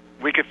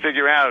 we could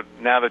figure out,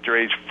 now that you're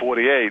age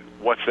 48,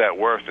 what's that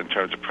worth in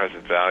terms of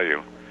present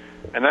value.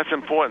 And that's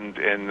important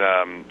in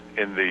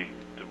the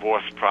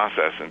divorce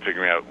process and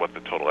figuring out what the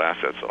total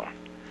assets are.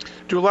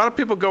 Do a lot of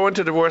people go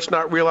into divorce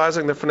not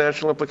realizing the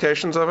financial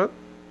implications of it?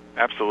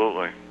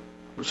 Absolutely.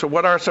 So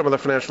what are some of the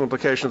financial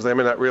implications they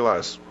may not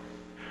realize?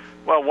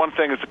 Well, one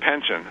thing is the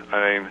pension.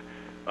 I mean,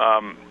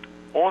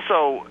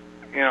 also,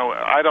 you know,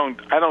 I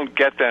don't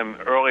get them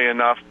early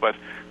enough, but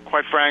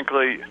quite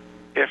frankly,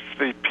 if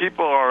the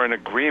people are in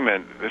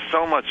agreement, it's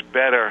so much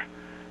better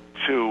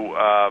to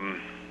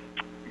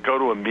go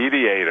to a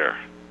mediator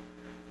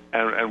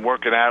and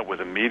work it out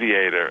with a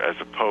mediator as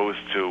opposed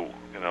to,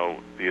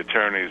 the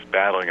attorneys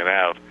battling it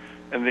out.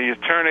 And the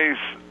attorneys,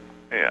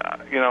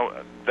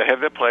 they have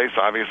their place.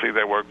 Obviously,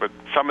 they work, but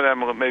some of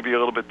them may be a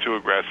little bit too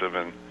aggressive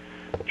in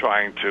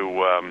trying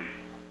to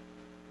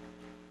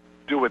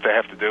do what they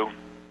have to do,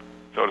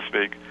 so to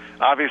speak.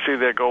 Obviously,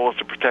 their goal is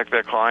to protect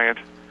their client,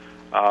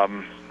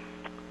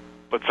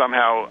 but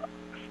somehow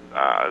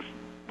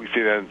we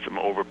see that in some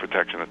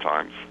overprotection at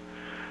times.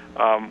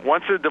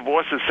 Once the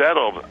divorce is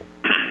settled,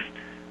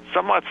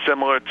 somewhat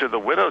similar to the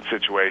widowed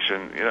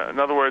situation. In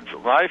other words,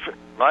 life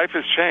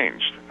has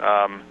changed.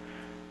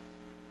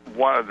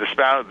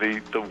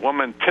 The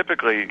woman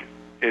typically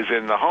is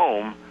in the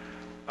home,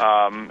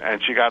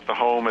 and she got the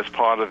home as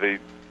part of the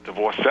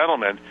divorce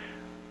settlement.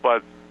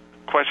 But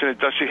the question is,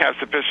 does she have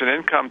sufficient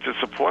income to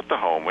support the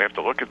home? We have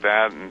to look at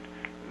that and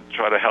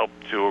try to help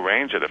to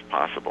arrange it if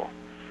possible.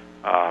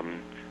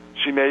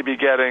 She may be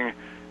getting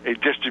a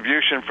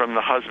distribution from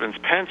the husband's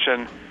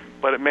pension,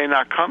 but it may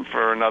not come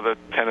for another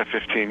 10 or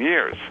 15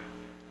 years.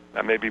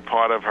 That may be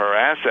part of her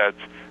assets,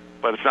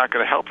 but it's not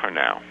going to help her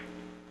now.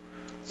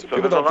 So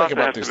people don't think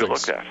about these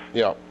things.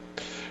 Yeah,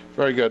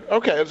 very good.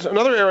 Okay,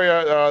 another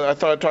area I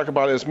thought I'd talk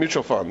about is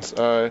mutual funds.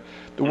 The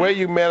way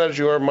you manage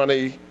your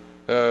money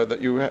that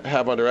you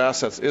have under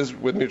assets is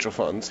with mutual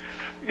funds.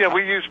 Yeah,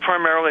 we use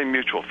primarily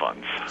mutual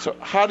funds. So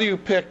how do you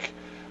pick,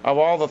 of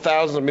all the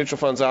thousands of mutual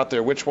funds out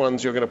there, which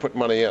ones you're going to put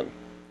money in?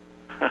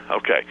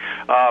 Okay.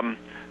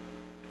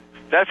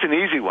 That's an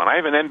easy one. I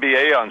have an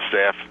MBA on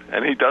staff,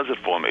 and he does it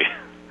for me.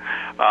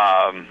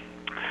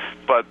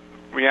 But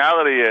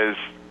reality is,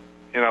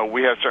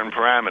 we have certain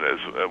parameters.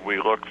 We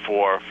look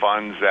for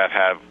funds that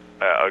have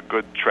a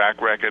good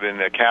track record in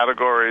their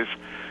categories.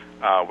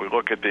 We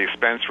look at the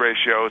expense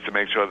ratios to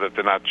make sure that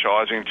they're not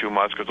charging too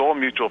much, because all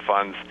mutual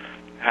funds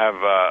have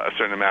a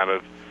certain amount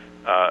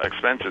of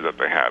expenses that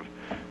they have.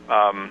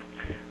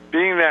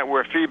 Being that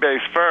we're a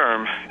fee-based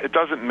firm, it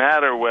doesn't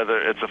matter whether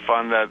it's a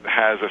fund that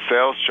has a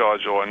sales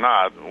charge or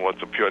not, or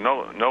it's a pure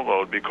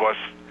no-load, because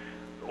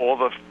all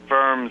the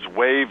firms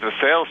waive the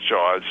sales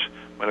charge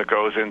when it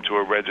goes into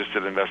a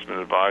registered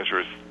investment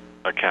advisor's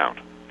account.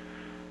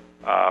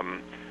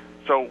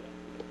 So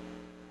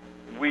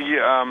we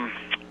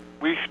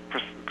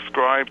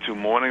subscribe to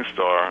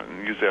Morningstar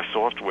and use their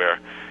software.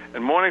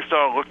 And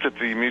Morningstar looked at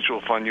the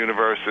mutual fund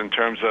universe in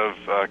terms of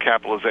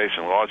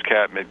capitalization, large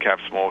cap, mid cap,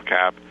 small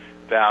cap,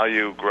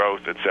 value,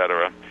 growth,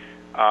 etc.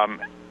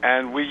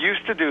 And we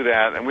used to do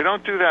that, and we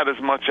don't do that as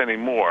much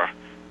anymore.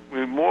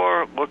 We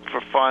more look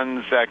for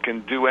funds that can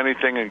do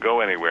anything and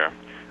go anywhere.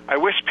 I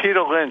wish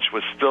Peter Lynch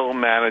was still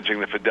managing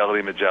the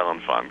Fidelity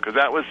Magellan Fund, because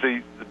that was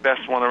the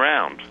best one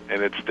around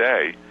in its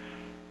day.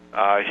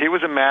 He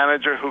was a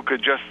manager who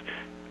could just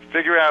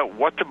figure out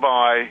what to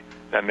buy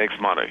that makes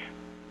money.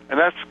 And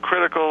that's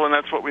critical, and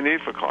that's what we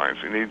need for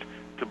clients. We need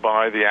to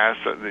buy the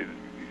asset,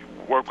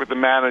 work with the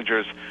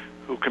managers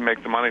who can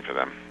make the money for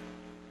them.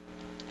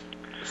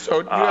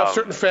 So do you have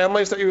certain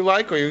families that you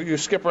like, or you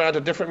skip around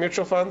to different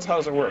mutual funds? How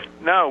does it work?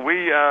 No,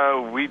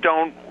 we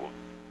don't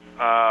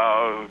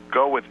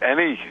go with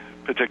any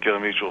particular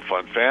mutual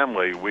fund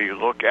family. We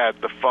look at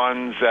the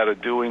funds that are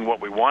doing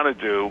what we want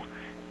to do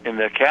in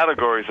their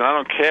categories, and I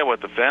don't care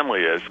what the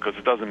family is, because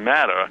it doesn't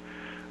matter.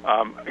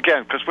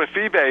 Again, because we're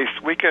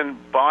fee-based, we can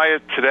buy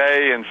it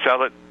today and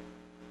sell it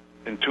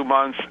in 2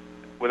 months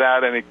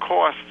without any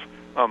costs,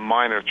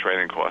 minor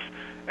trading costs,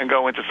 and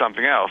go into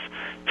something else.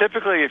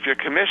 Typically, if you're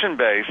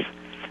commission-based,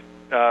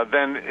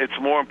 then it's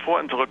more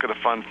important to look at a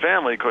fund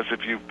family, because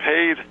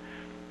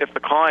if the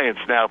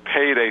client's now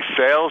paid a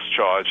sales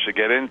charge to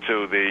get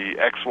into the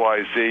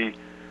XYZ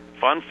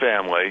fund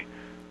family,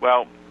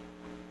 well,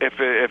 if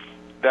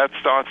that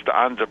starts to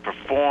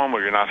underperform,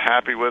 or you're not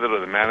happy with it, or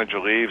the manager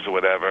leaves or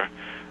whatever,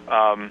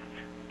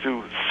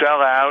 to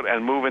sell out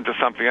and move into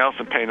something else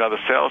and pay another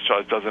sales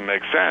charge doesn't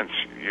make sense.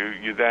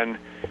 You then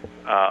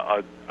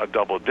are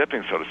double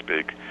dipping, so to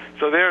speak.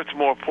 So there it's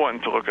more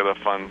important to look at a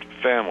fund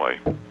family.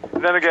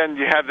 And then again,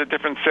 you have the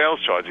different sales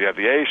charges. You have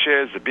the A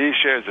shares, the B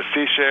shares, the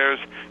C shares.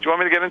 Do you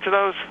want me to get into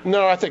those?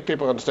 No, I think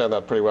people understand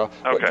that pretty well.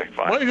 Okay,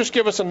 fine. Why don't you just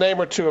give us a name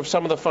or two of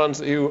some of the funds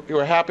that you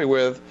are happy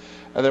with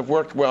and have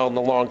worked well in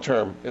the long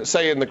term,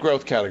 say in the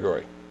growth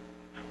category?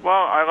 Well,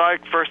 I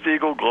like First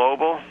Eagle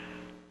Global.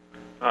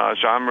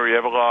 Jean-Marie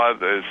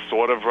Everard is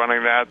sort of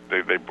running that.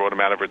 They brought him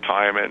out of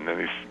retirement, and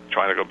he's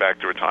trying to go back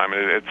to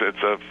retirement.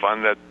 It's a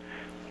fund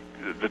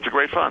it's a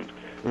great fund.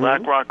 Mm-hmm.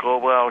 BlackRock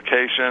Global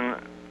Allocation,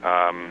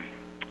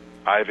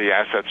 Ivy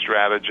Asset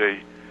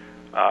Strategy,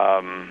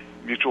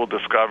 Mutual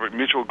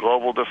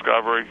Global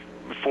Discovery.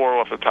 4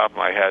 off the top of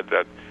my head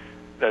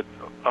that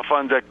a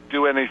fund that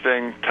do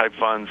anything type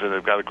funds, and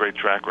they've got a great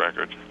track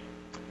record.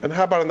 And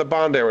how about in the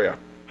bond area?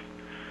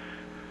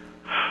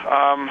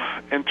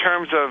 In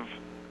terms of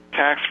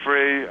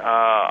tax-free,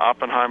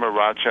 Oppenheimer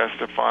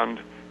Rochester Fund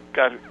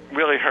got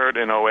really hurt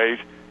in 2008,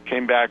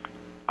 came back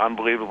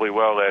unbelievably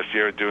well last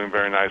year, doing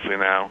very nicely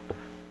now.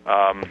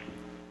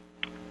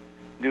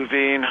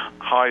 Nuveen,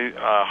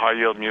 high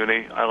yield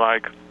muni, I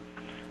like.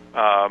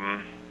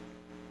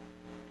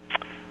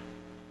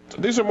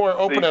 These are more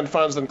open-end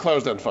funds than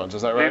closed-end funds,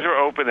 is that right? These are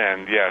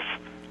open-end, yes.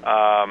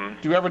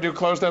 Do you ever do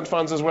closed-end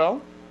funds as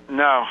well?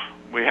 No,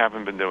 we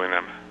haven't been doing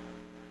them.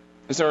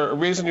 Is there a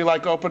reason you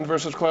like open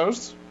versus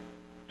closed?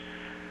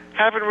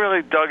 Haven't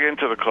really dug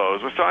into the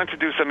closed. We're starting to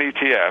do some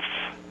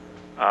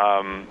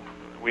ETFs.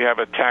 We have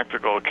a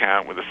tactical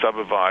account with a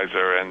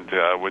sub-advisor, and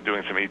we're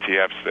doing some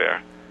ETFs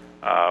there.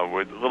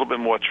 We're a little bit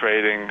more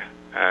trading,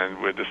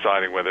 and we're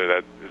deciding whether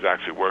that is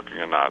actually working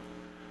or not.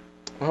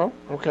 Oh,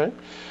 okay.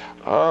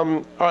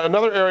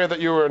 Another area that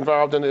you were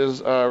involved in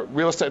is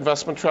real estate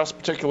investment trusts,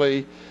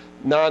 particularly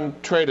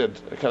non-traded,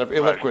 kind of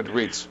illiquid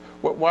REITs.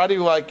 Why do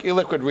you like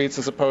illiquid REITs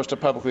as opposed to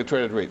publicly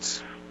traded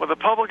REITs? Well, the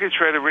publicly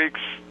traded REITs,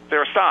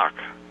 they're a stock,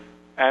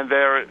 and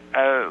they're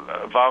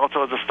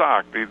volatile as a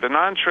stock. The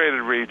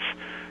non-traded REITs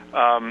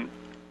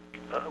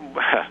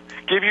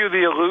give you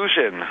the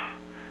illusion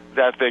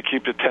that they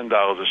keep at $10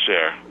 a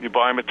share. You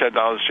buy them at $10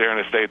 a share,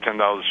 and they stay at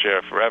 $10 a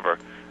share forever,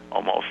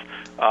 almost.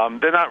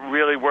 They're not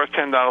really worth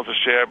 $10 a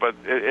share, but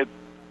it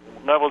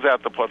levels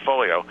out the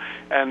portfolio.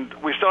 And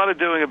we started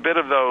doing a bit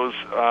of those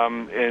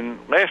in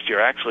last year,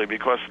 actually,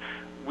 because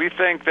we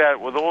think that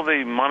with all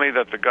the money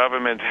that the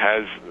government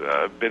has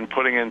been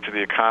putting into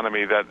the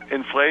economy, that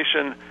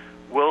inflation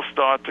will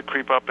start to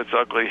creep up its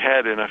ugly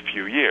head in a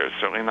few years,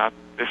 certainly not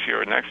this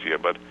year or next year,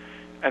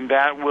 and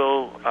that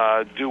will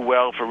do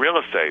well for real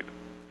estate.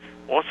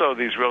 Also,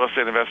 these real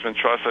estate investment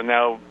trusts are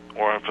now,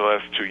 or for the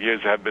last 2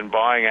 years, have been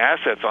buying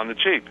assets on the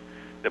cheap.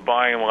 They're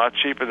buying them a lot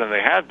cheaper than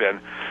they had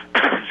been.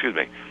 Excuse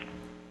me.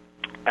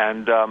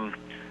 And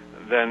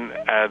then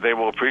they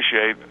will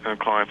appreciate, and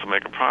clients will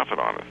make a profit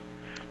on it.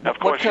 Now, of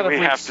course, we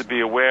have to be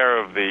aware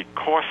of the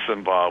costs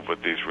involved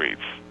with these REITs,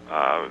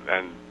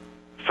 and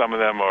some of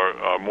them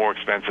are more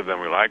expensive than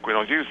we like. We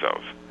don't use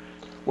those.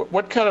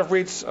 What kind of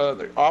REITs,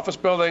 office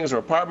buildings or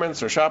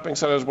apartments or shopping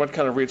centers, what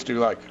kind of REITs do you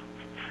like?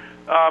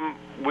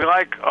 We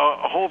like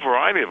a whole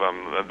variety of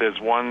them.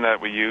 There's one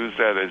that we use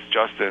that is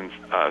just in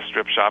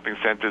strip shopping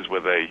centers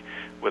with a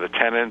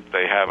tenant.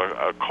 They have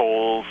a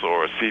Kohl's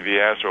or a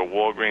CVS or a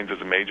Walgreens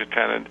as a major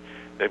tenant.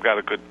 They've got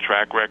a good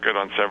track record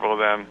on several of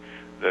them.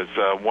 There's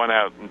one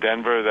out in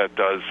Denver that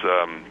does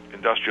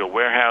industrial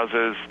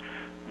warehouses,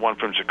 one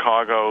from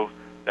Chicago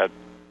that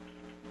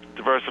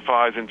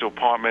diversifies into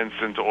apartments,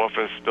 into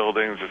office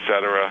buildings,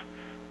 etc.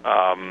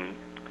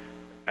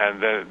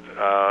 And then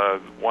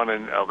one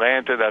in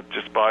Atlanta that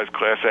just buys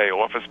Class A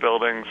office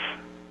buildings.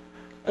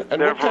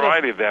 And there are a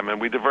variety of them, and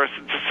we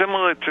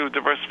similar to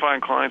diversifying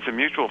clients in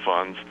mutual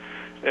funds.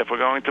 If we're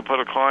going to put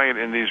a client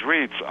in these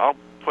REITs, I'll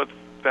put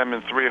them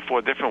in 3 or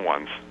 4 different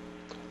ones.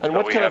 And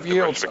what kind of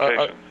yields?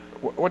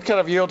 What kind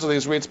of yields are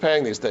these REITs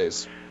paying these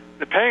days?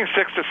 They're paying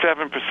 6 to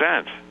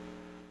 7%,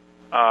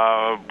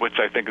 which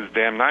I think is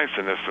damn nice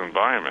in this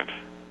environment.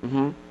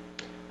 Mm-hmm.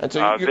 And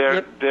so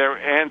they're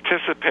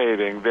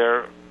anticipating,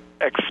 they're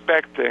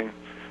expecting,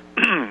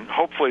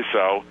 hopefully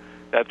so,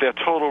 that their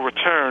total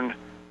return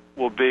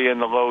will be in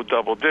the low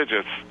double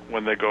digits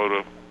when they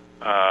go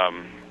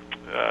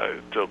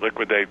to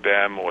liquidate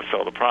them or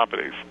sell the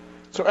properties.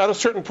 So at a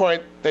certain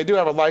point, they do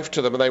have a life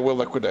to them, and they will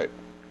liquidate.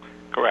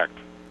 Correct.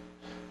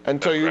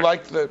 And so you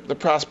like the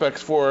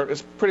prospects for,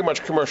 it's pretty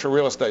much commercial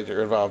real estate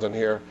you're involved in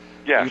here.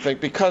 Yes. You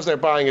think because they're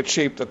buying it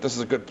cheap that this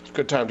is a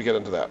good time to get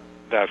into that.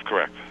 That's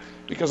correct.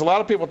 Because a lot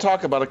of people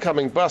talk about a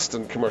coming bust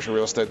in commercial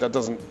real estate. That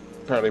doesn't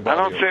apparently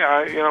bother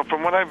you.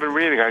 From what I've been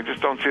reading, I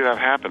just don't see that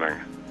happening.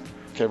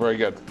 Okay, very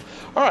good.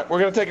 All right, we're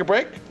going to take a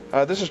break.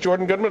 This is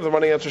Jordan Goodman of the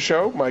Money Answer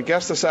Show. My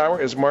guest this hour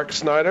is Mark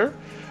Snyder,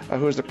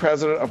 who is the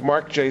president of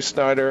Mark J.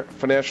 Snyder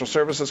Financial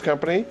Services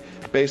Company,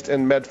 based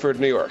in Medford,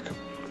 New York.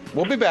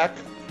 We'll be back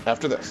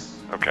after this.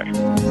 Okay.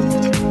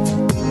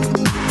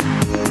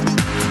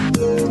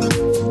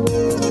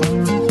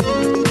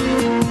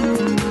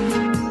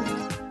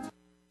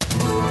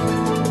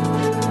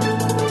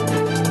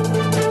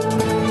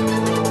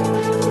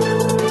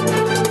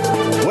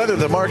 Whether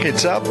the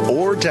market's up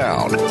or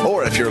down,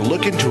 or if you're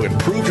looking to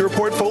improve your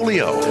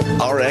portfolio,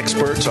 our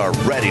experts are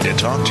ready to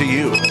talk to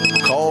you.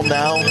 Call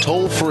now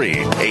toll free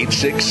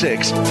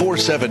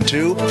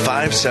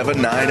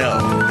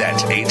 866-472-5790.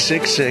 That's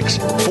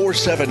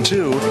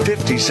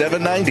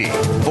 866-472-5790.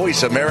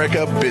 Voice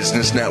America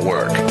Business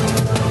Network.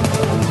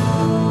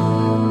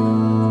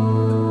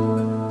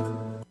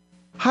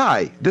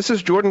 Hi, this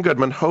is Jordan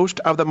Goodman,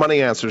 host of the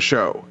Money Answer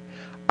Show.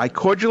 I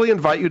cordially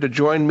invite you to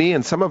join me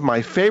and some of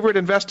my favorite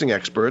investing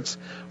experts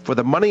for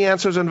the Money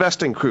Answers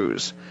Investing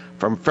Cruise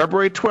from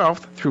February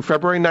 12th through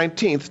February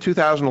 19th,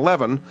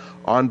 2011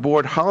 on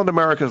board Holland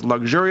America's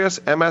luxurious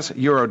MS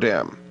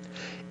Eurodam.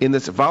 In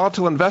this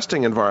volatile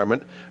investing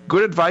environment,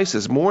 good advice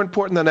is more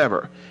important than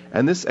ever,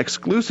 and this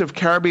exclusive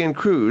Caribbean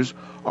cruise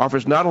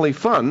offers not only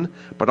fun,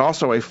 but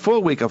also a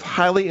full week of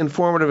highly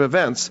informative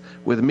events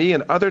with me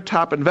and other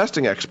top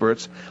investing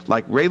experts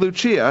like Ray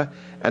Lucia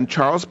and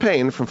Charles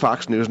Payne from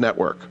Fox News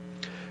Network.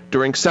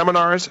 During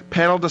seminars,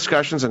 panel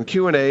discussions, and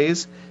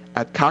Q&As,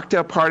 At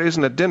cocktail parties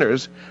and at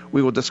dinners,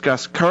 we will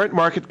discuss current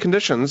market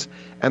conditions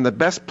and the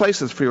best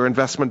places for your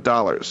investment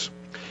dollars.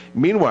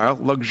 Meanwhile,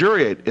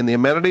 luxuriate in the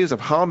amenities of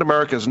Holland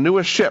America's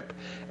newest ship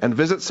and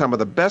visit some of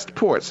the best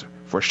ports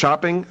for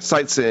shopping,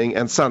 sightseeing,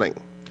 and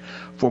sunning.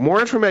 For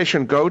more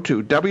information, go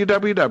to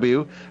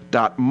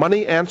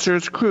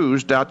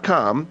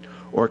www.moneyanswerscruise.com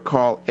or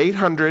call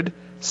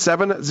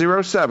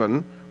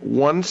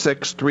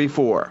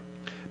 800-707-1634.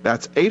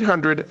 That's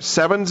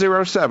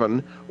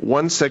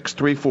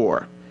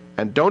 800-707-1634.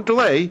 And don't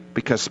delay,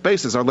 because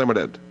spaces are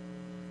limited.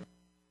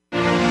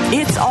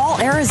 It's all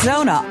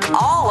Arizona,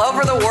 all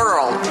over the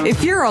world.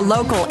 If you're a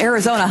local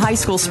Arizona high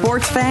school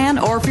sports fan,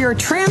 or if you're a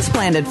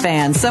transplanted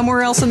fan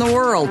somewhere else in the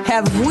world,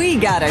 have we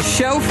got a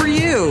show for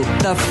you.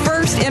 The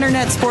first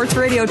internet sports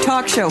radio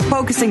talk show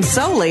focusing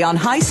solely on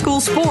high school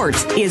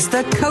sports is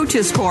The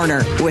Coach's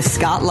Corner with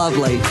Scott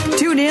Lovely.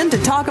 Tune in to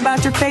talk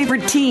about your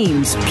favorite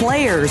teams,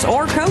 players,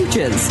 or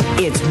coaches.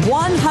 It's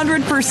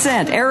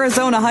 100%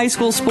 Arizona high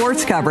school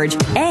sports coverage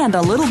and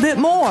a little bit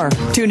more.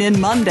 Tune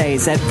in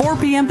Mondays at 4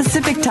 p.m.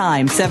 Pacific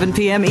Time, 7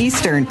 p.m.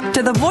 Eastern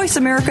to the Voice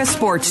America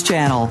Sports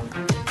Channel.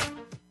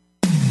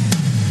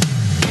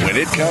 When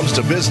it comes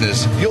to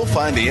business, you'll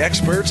find the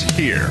experts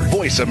here.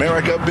 Voice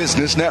America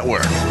Business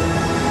Network.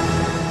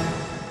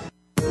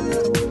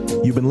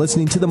 You've been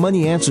listening to the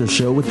Money Answer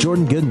Show with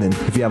Jordan Goodman.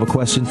 If you have a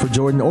question for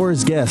Jordan or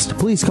his guest,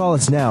 please call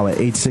us now at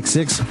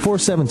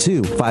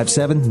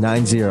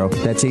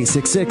 866-472-5790. That's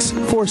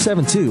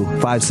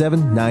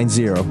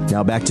 866-472-5790.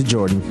 Now back to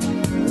Jordan.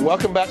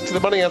 Welcome back to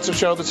the Money Answer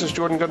Show. This is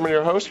Jordan Goodman,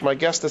 your host. My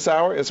guest this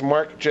hour is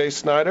Mark J.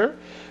 Snyder,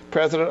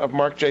 president of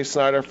Mark J.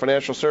 Snyder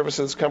Financial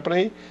Services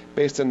Company,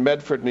 based in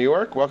Medford, New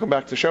York. Welcome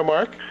back to the show,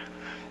 Mark.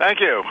 Thank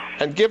you.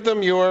 And give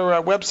them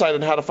your website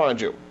and how to find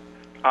you.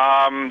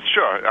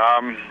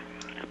 Sure.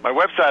 My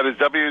website is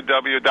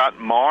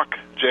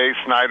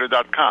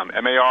www.markjsnyder.com.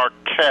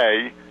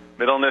 M-A-R-K,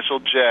 middle initial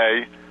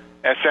J,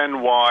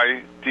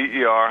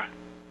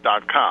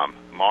 S-N-Y-D-E-R.com.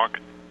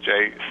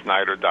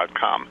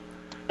 MarkJSnyder.com.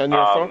 And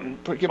your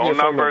phone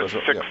number is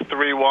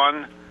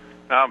 631.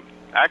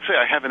 Actually,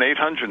 I have an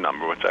 800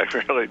 number, which I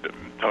really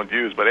don't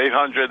use, but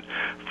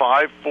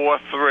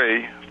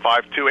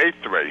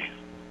 800-543-5283.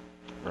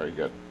 Very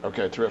good.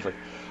 Okay, terrific.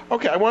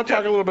 Okay, I want to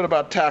talk a little bit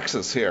about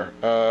taxes here.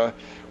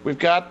 We've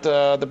got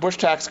the Bush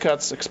tax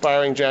cuts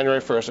expiring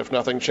January 1st if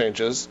nothing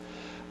changes.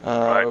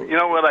 Right. You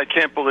know what I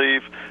can't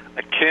believe?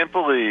 I can't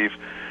believe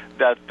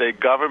that the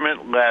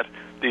government let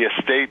the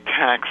estate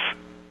tax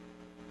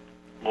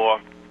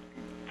law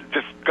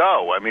just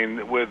go. I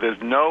mean, where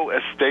there's no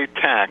estate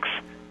tax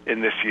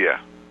in this year.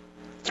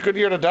 It's a good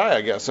year to die,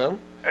 I guess, huh?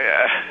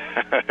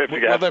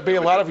 Will there be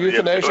a lot of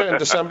euthanasia in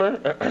December?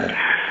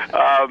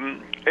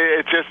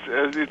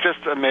 It's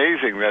just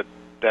amazing that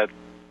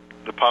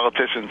the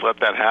politicians let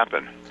that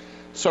happen.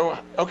 So,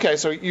 okay,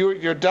 so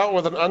you're dealt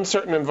with an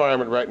uncertain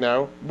environment right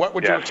now. What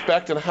would you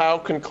expect, and how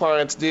can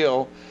clients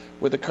deal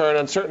with the current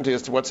uncertainty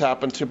as to what's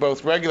happened to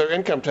both regular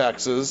income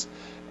taxes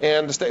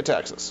and estate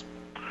taxes?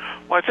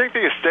 Well, I think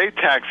the estate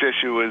tax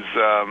issue is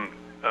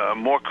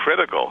more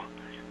critical,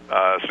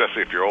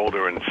 especially if you're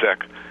older and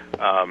sick,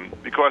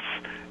 because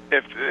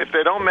if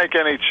they don't make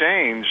any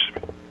change,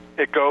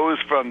 it goes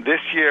from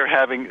this year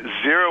having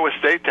zero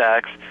estate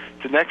tax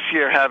to next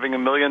year having $1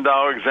 million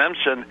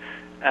exemption,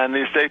 and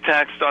the estate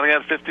tax starting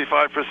at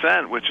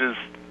 55%, which is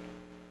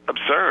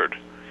absurd.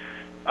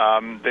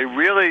 They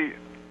really,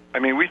 I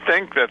mean, we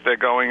think that they're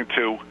going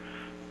to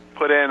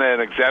put in an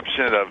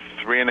exemption of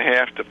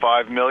 $3.5 to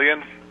 $5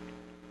 million,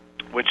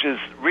 which is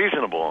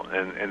reasonable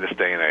in this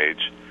day and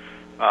age,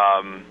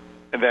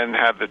 and then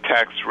have the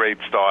tax rate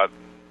start,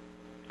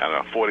 I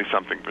don't know,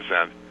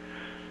 40-something%.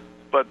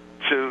 But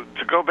to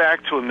go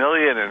back to $1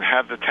 million and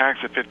have the tax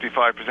at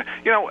 55%,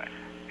 you know,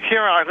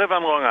 here I live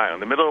on Long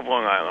Island, the middle of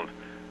Long Island.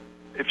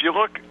 If you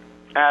look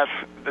at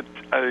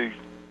an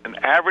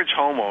average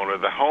homeowner,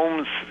 the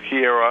homes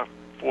here are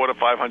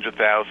 $400,000 to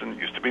 $500,000.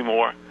 Used to be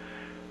more.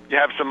 You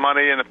have some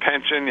money in a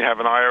pension, you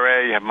have an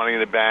IRA, you have money in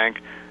the bank.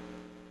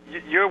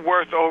 You're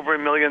worth over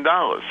 $1 million.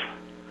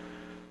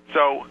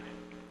 So,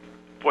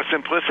 for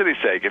simplicity's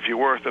sake, if you're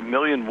worth $1.1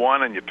 million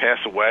and you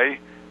pass away,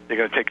 you're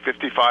going to take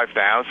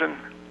 $55,000.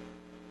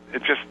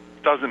 It just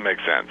doesn't make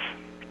sense.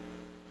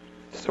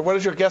 So, what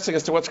is your guessing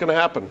as to what's going to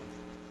happen?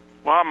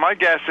 Well, my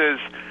guess is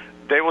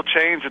they will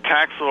change the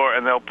tax law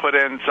and they'll put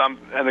in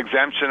an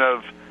exemption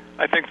of,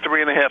 I think,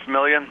 $3.5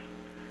 million,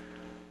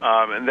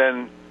 and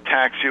then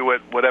tax you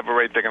at whatever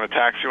rate they're going to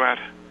tax you at.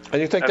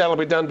 And you think that'll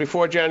be done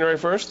before January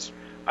 1st?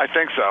 I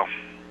think so.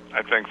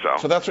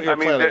 So that's what you're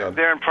planning on.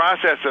 They're in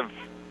process of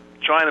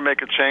trying to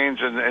make a change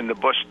in the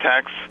Bush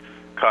tax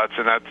cuts,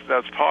 and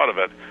that's part of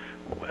it.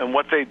 And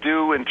what they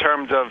do in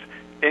terms of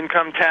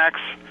income tax,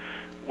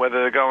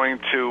 whether they're going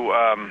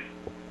to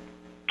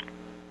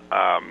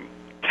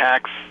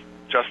tax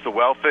just the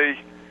wealthy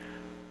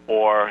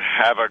or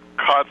have a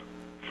cut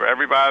for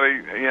everybody,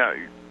 you know,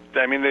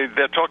 I mean,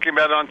 they're talking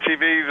about it on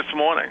TV this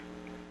morning.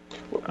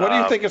 What do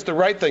you think is the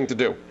right thing to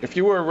do? If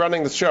you were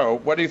running the show,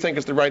 what do you think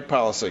is the right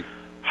policy?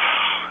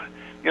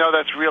 You know,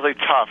 that's really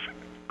tough.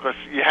 because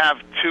you have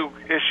two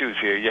issues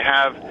here. You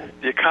have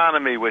the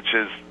economy, which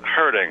is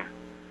hurting,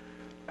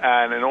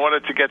 and in order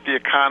to get the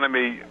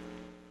economy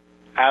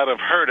out of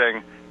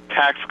hurting,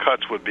 tax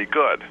cuts would be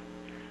good.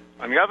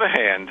 On the other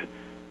hand,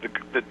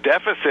 the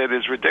deficit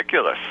is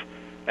ridiculous,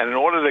 and in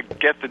order to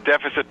get the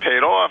deficit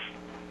paid off,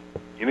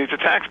 you need to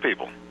tax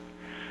people.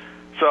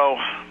 So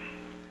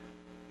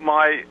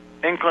my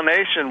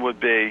inclination would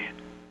be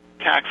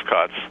tax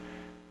cuts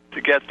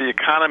to get the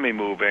economy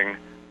moving,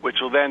 which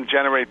will then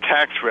generate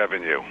tax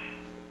revenue.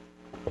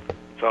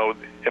 So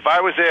if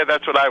I was there,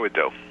 that's what I would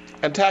do.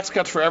 And tax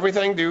cuts for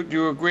everything? Do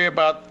you agree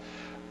about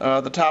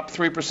the top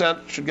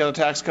 3% should get a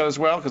tax cut as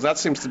well? Because that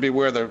seems to be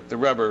where the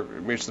rubber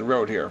meets the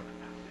road here.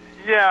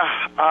 Yeah.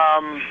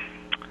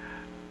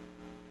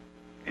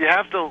 You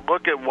have to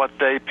look at what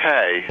they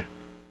pay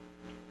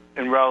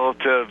in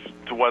relative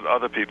to what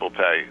other people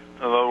pay.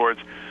 In other words,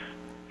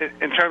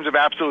 in terms of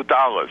absolute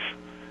dollars.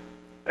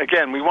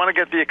 Again, we want to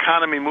get the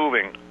economy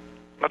moving.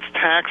 Let's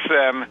tax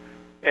them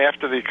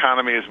after the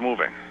economy is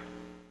moving.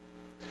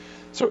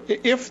 So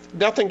if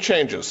nothing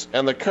changes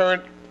and the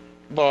current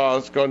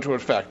laws go into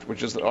effect,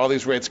 which is that all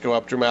these rates go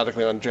up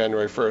dramatically on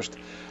January 1st,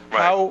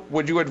 right, how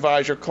would you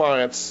advise your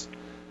clients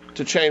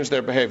to change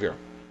their behavior?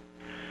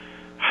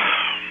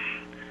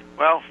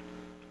 Well,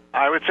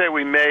 I would say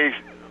we may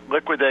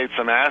liquidate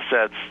some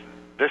assets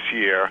this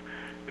year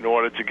in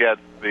order to get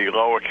the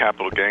lower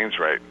capital gains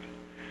rate.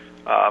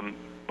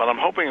 But I'm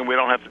hoping we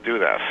don't have to do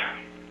that.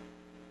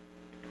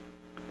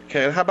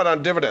 Okay, and how about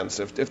on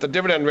dividends? If the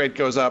dividend rate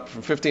goes up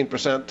from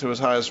 15% to as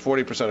high as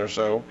 40% or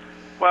so?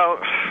 Well,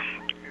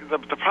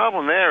 the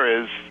problem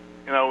there is,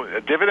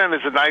 a dividend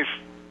is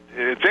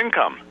it's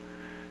income,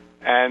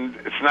 and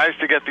it's nice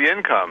to get the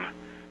income.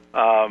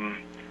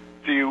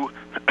 Do you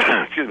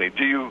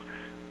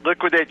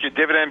liquidate your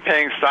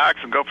dividend-paying stocks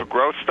and go for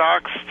growth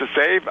stocks to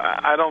save?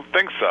 I don't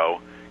think so.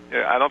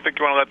 I don't think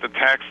you want to let the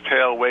tax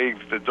tail wag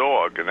the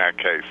dog in that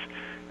case.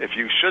 If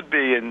you should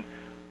be in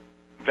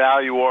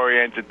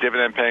value-oriented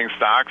dividend-paying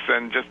stocks,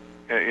 then just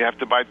you have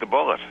to bite the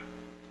bullet.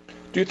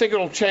 Do you think it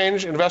will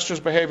change investors'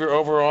 behavior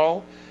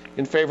overall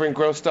in favoring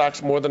growth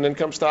stocks more than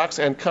income stocks,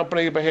 and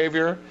company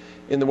behavior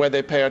in the way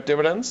they pay out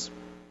dividends?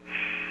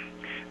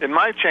 It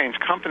might change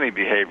company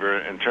behavior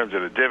in terms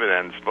of the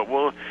dividends, but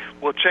will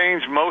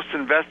change most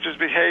investors'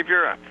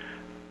 behavior.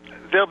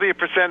 There'll be a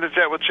percentage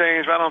that will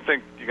change, but I don't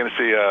think you're going to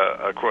see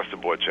a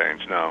across-the-board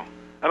change. No,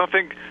 I don't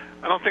think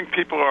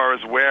people are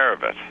as aware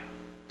of it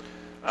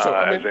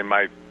as they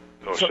might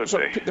or should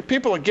be. The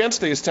people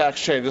against these tax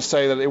changes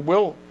say that it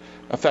will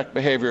affect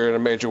behavior in a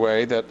major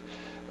way, that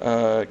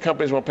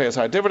companies won't pay as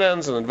high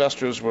dividends and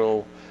investors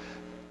will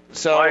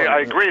sell. I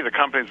agree. The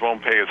companies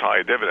won't pay as high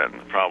a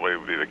dividend. Probably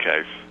would be the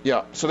case.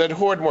 Yeah, so they'd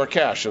hoard more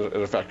cash,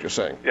 in effect, you're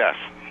saying. Yes.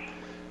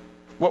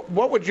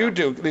 What would you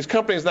do? These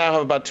companies now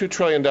have about $2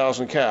 trillion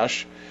in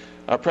cash.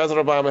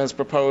 President Obama has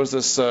proposed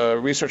this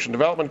research and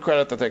development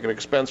credit that they can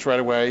expense right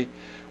away.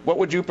 What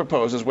would you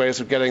propose as ways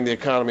of getting the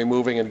economy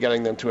moving and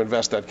getting them to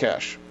invest that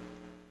cash?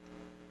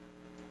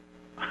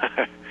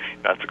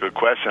 That's a good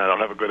question. I don't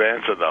have a good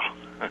answer, though.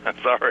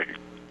 Sorry.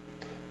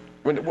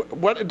 I mean,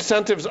 what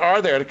incentives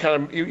are there to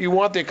kind of, you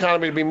want the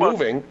economy to be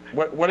moving?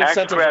 What tax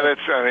incentives?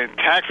 Credits.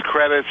 Tax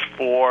credits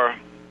for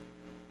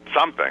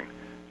something.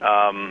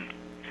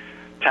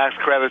 Tax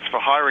credits for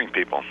hiring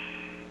people.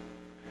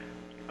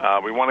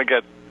 We want to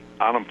get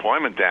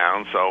unemployment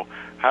down, so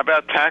how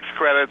about tax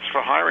credits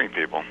for hiring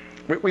people?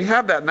 We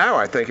have that now,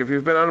 I think. If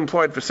you've been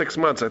unemployed for 6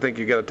 months, I think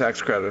you get a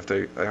tax credit if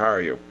they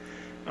hire you.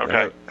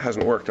 Okay. It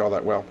hasn't worked all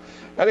that well.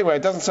 Anyway,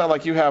 it doesn't sound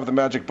like you have the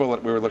magic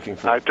bullet we were looking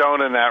for. I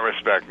don't in that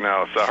respect,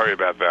 no. Sorry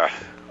about that.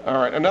 All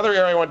right. Another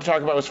area I wanted to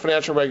talk about was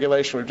financial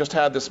regulation. We've just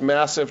had this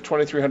massive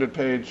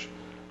 2,300-page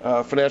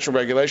financial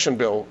regulation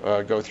bill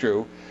go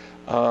through.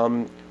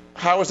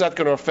 How is that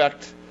going to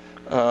affect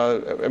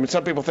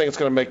some people think it's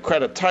going to make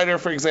credit tighter,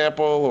 for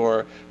example,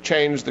 or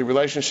change the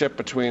relationship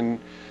between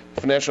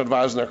financial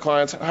advisors and their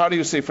clients. How do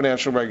you see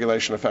financial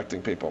regulation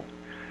affecting people?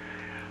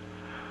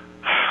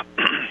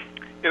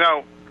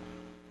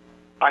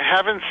 I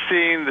haven't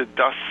seen the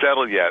dust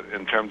settle yet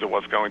in terms of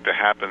what's going to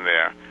happen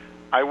there.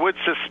 I would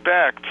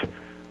suspect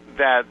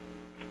that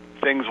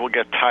things will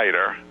get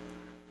tighter.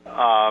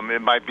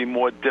 It might be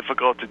more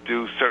difficult to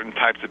do certain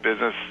types of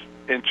business.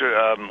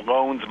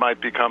 Loans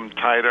might become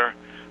tighter.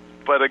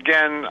 But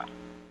again,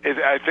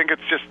 I think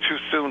it's just too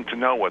soon to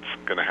know what's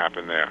going to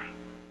happen there.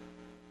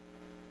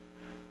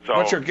 So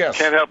what's your guess?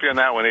 Can't help you on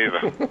that one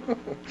either.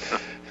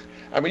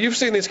 I mean, you've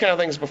seen these kind of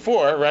things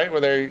before, right?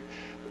 Where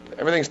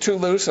everything's too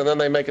loose and then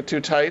they make it too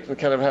tight and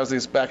kind of has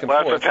these back and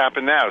forth. Well, that's what's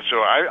happened now. So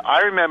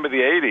I remember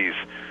the 80s.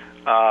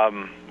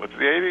 What's the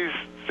 80s?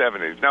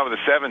 70s. No, the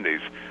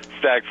 70s.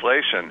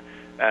 Stagflation.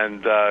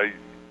 And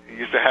you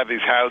used to have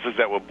these houses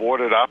that were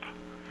boarded up.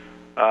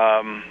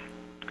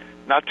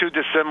 Not too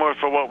dissimilar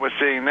for what we're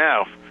seeing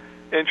now.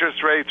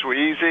 Interest rates were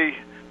easy.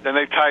 Then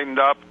they tightened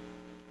up.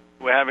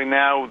 We're having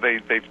now,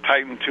 they've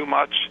tightened too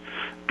much.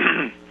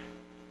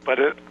 But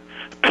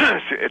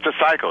it's a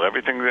cycle.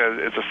 Everything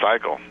is a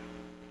cycle.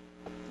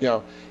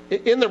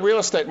 In the real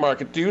estate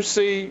market, do you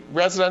see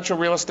residential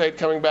real estate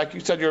coming back? You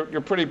said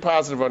you're pretty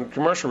positive on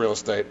commercial real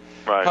estate.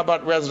 Right. How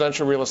about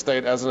residential real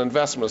estate as an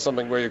investment,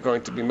 something where you're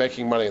going to be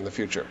making money in the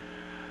future?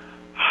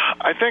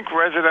 I think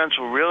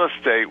residential real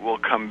estate will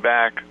come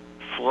back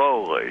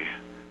slowly,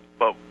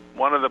 but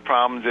one of the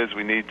problems is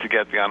we need to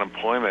get the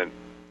unemployment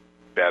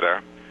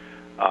better.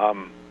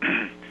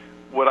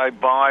 Would I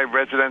buy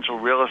residential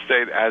real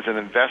estate as an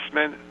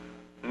investment?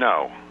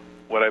 No.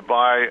 Would I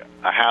buy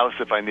a house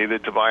if I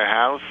needed to buy a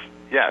house?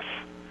 Yes.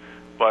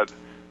 But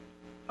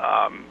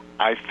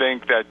I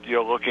think that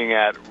you're looking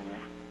at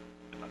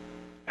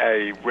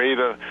a rate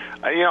of,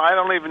 I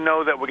don't even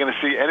know that we're going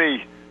to see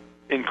any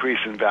increase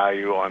in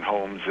value on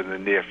homes in the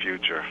near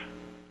future.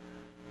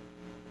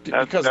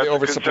 Because of the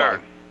oversupply.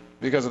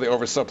 Because of the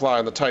oversupply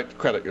and the tight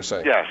credit, you're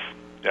saying? Yes.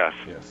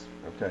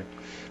 Okay.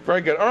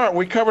 Very good. All right,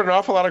 we covered an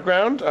awful lot of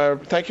ground.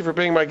 Thank you for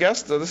being my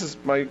guest. This is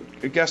my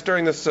guest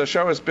during this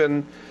show has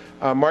been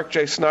Mark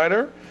J.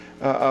 Snyder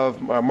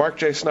of Mark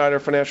J. Snyder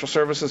Financial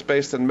Services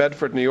based in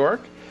Medford, New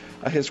York.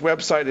 His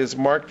website is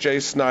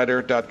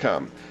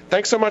markjsnyder.com.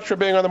 Thanks so much for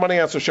being on the Money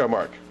Answer Show,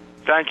 Mark.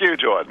 Thank you,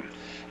 Jordan.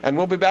 And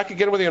we'll be back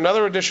again with you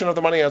another edition of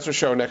the Money Answer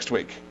Show next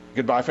week.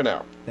 Goodbye for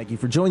now. Thank you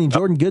for joining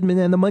Jordan Goodman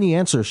and the Money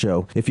Answer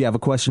Show. If you have a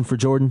question for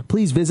Jordan,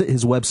 please visit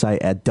his website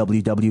at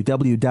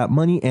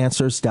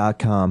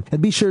www.moneyanswers.com.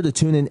 And be sure to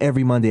tune in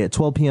every Monday at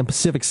 12 p.m.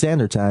 Pacific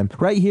Standard Time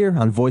right here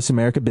on Voice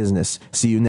America Business. See you next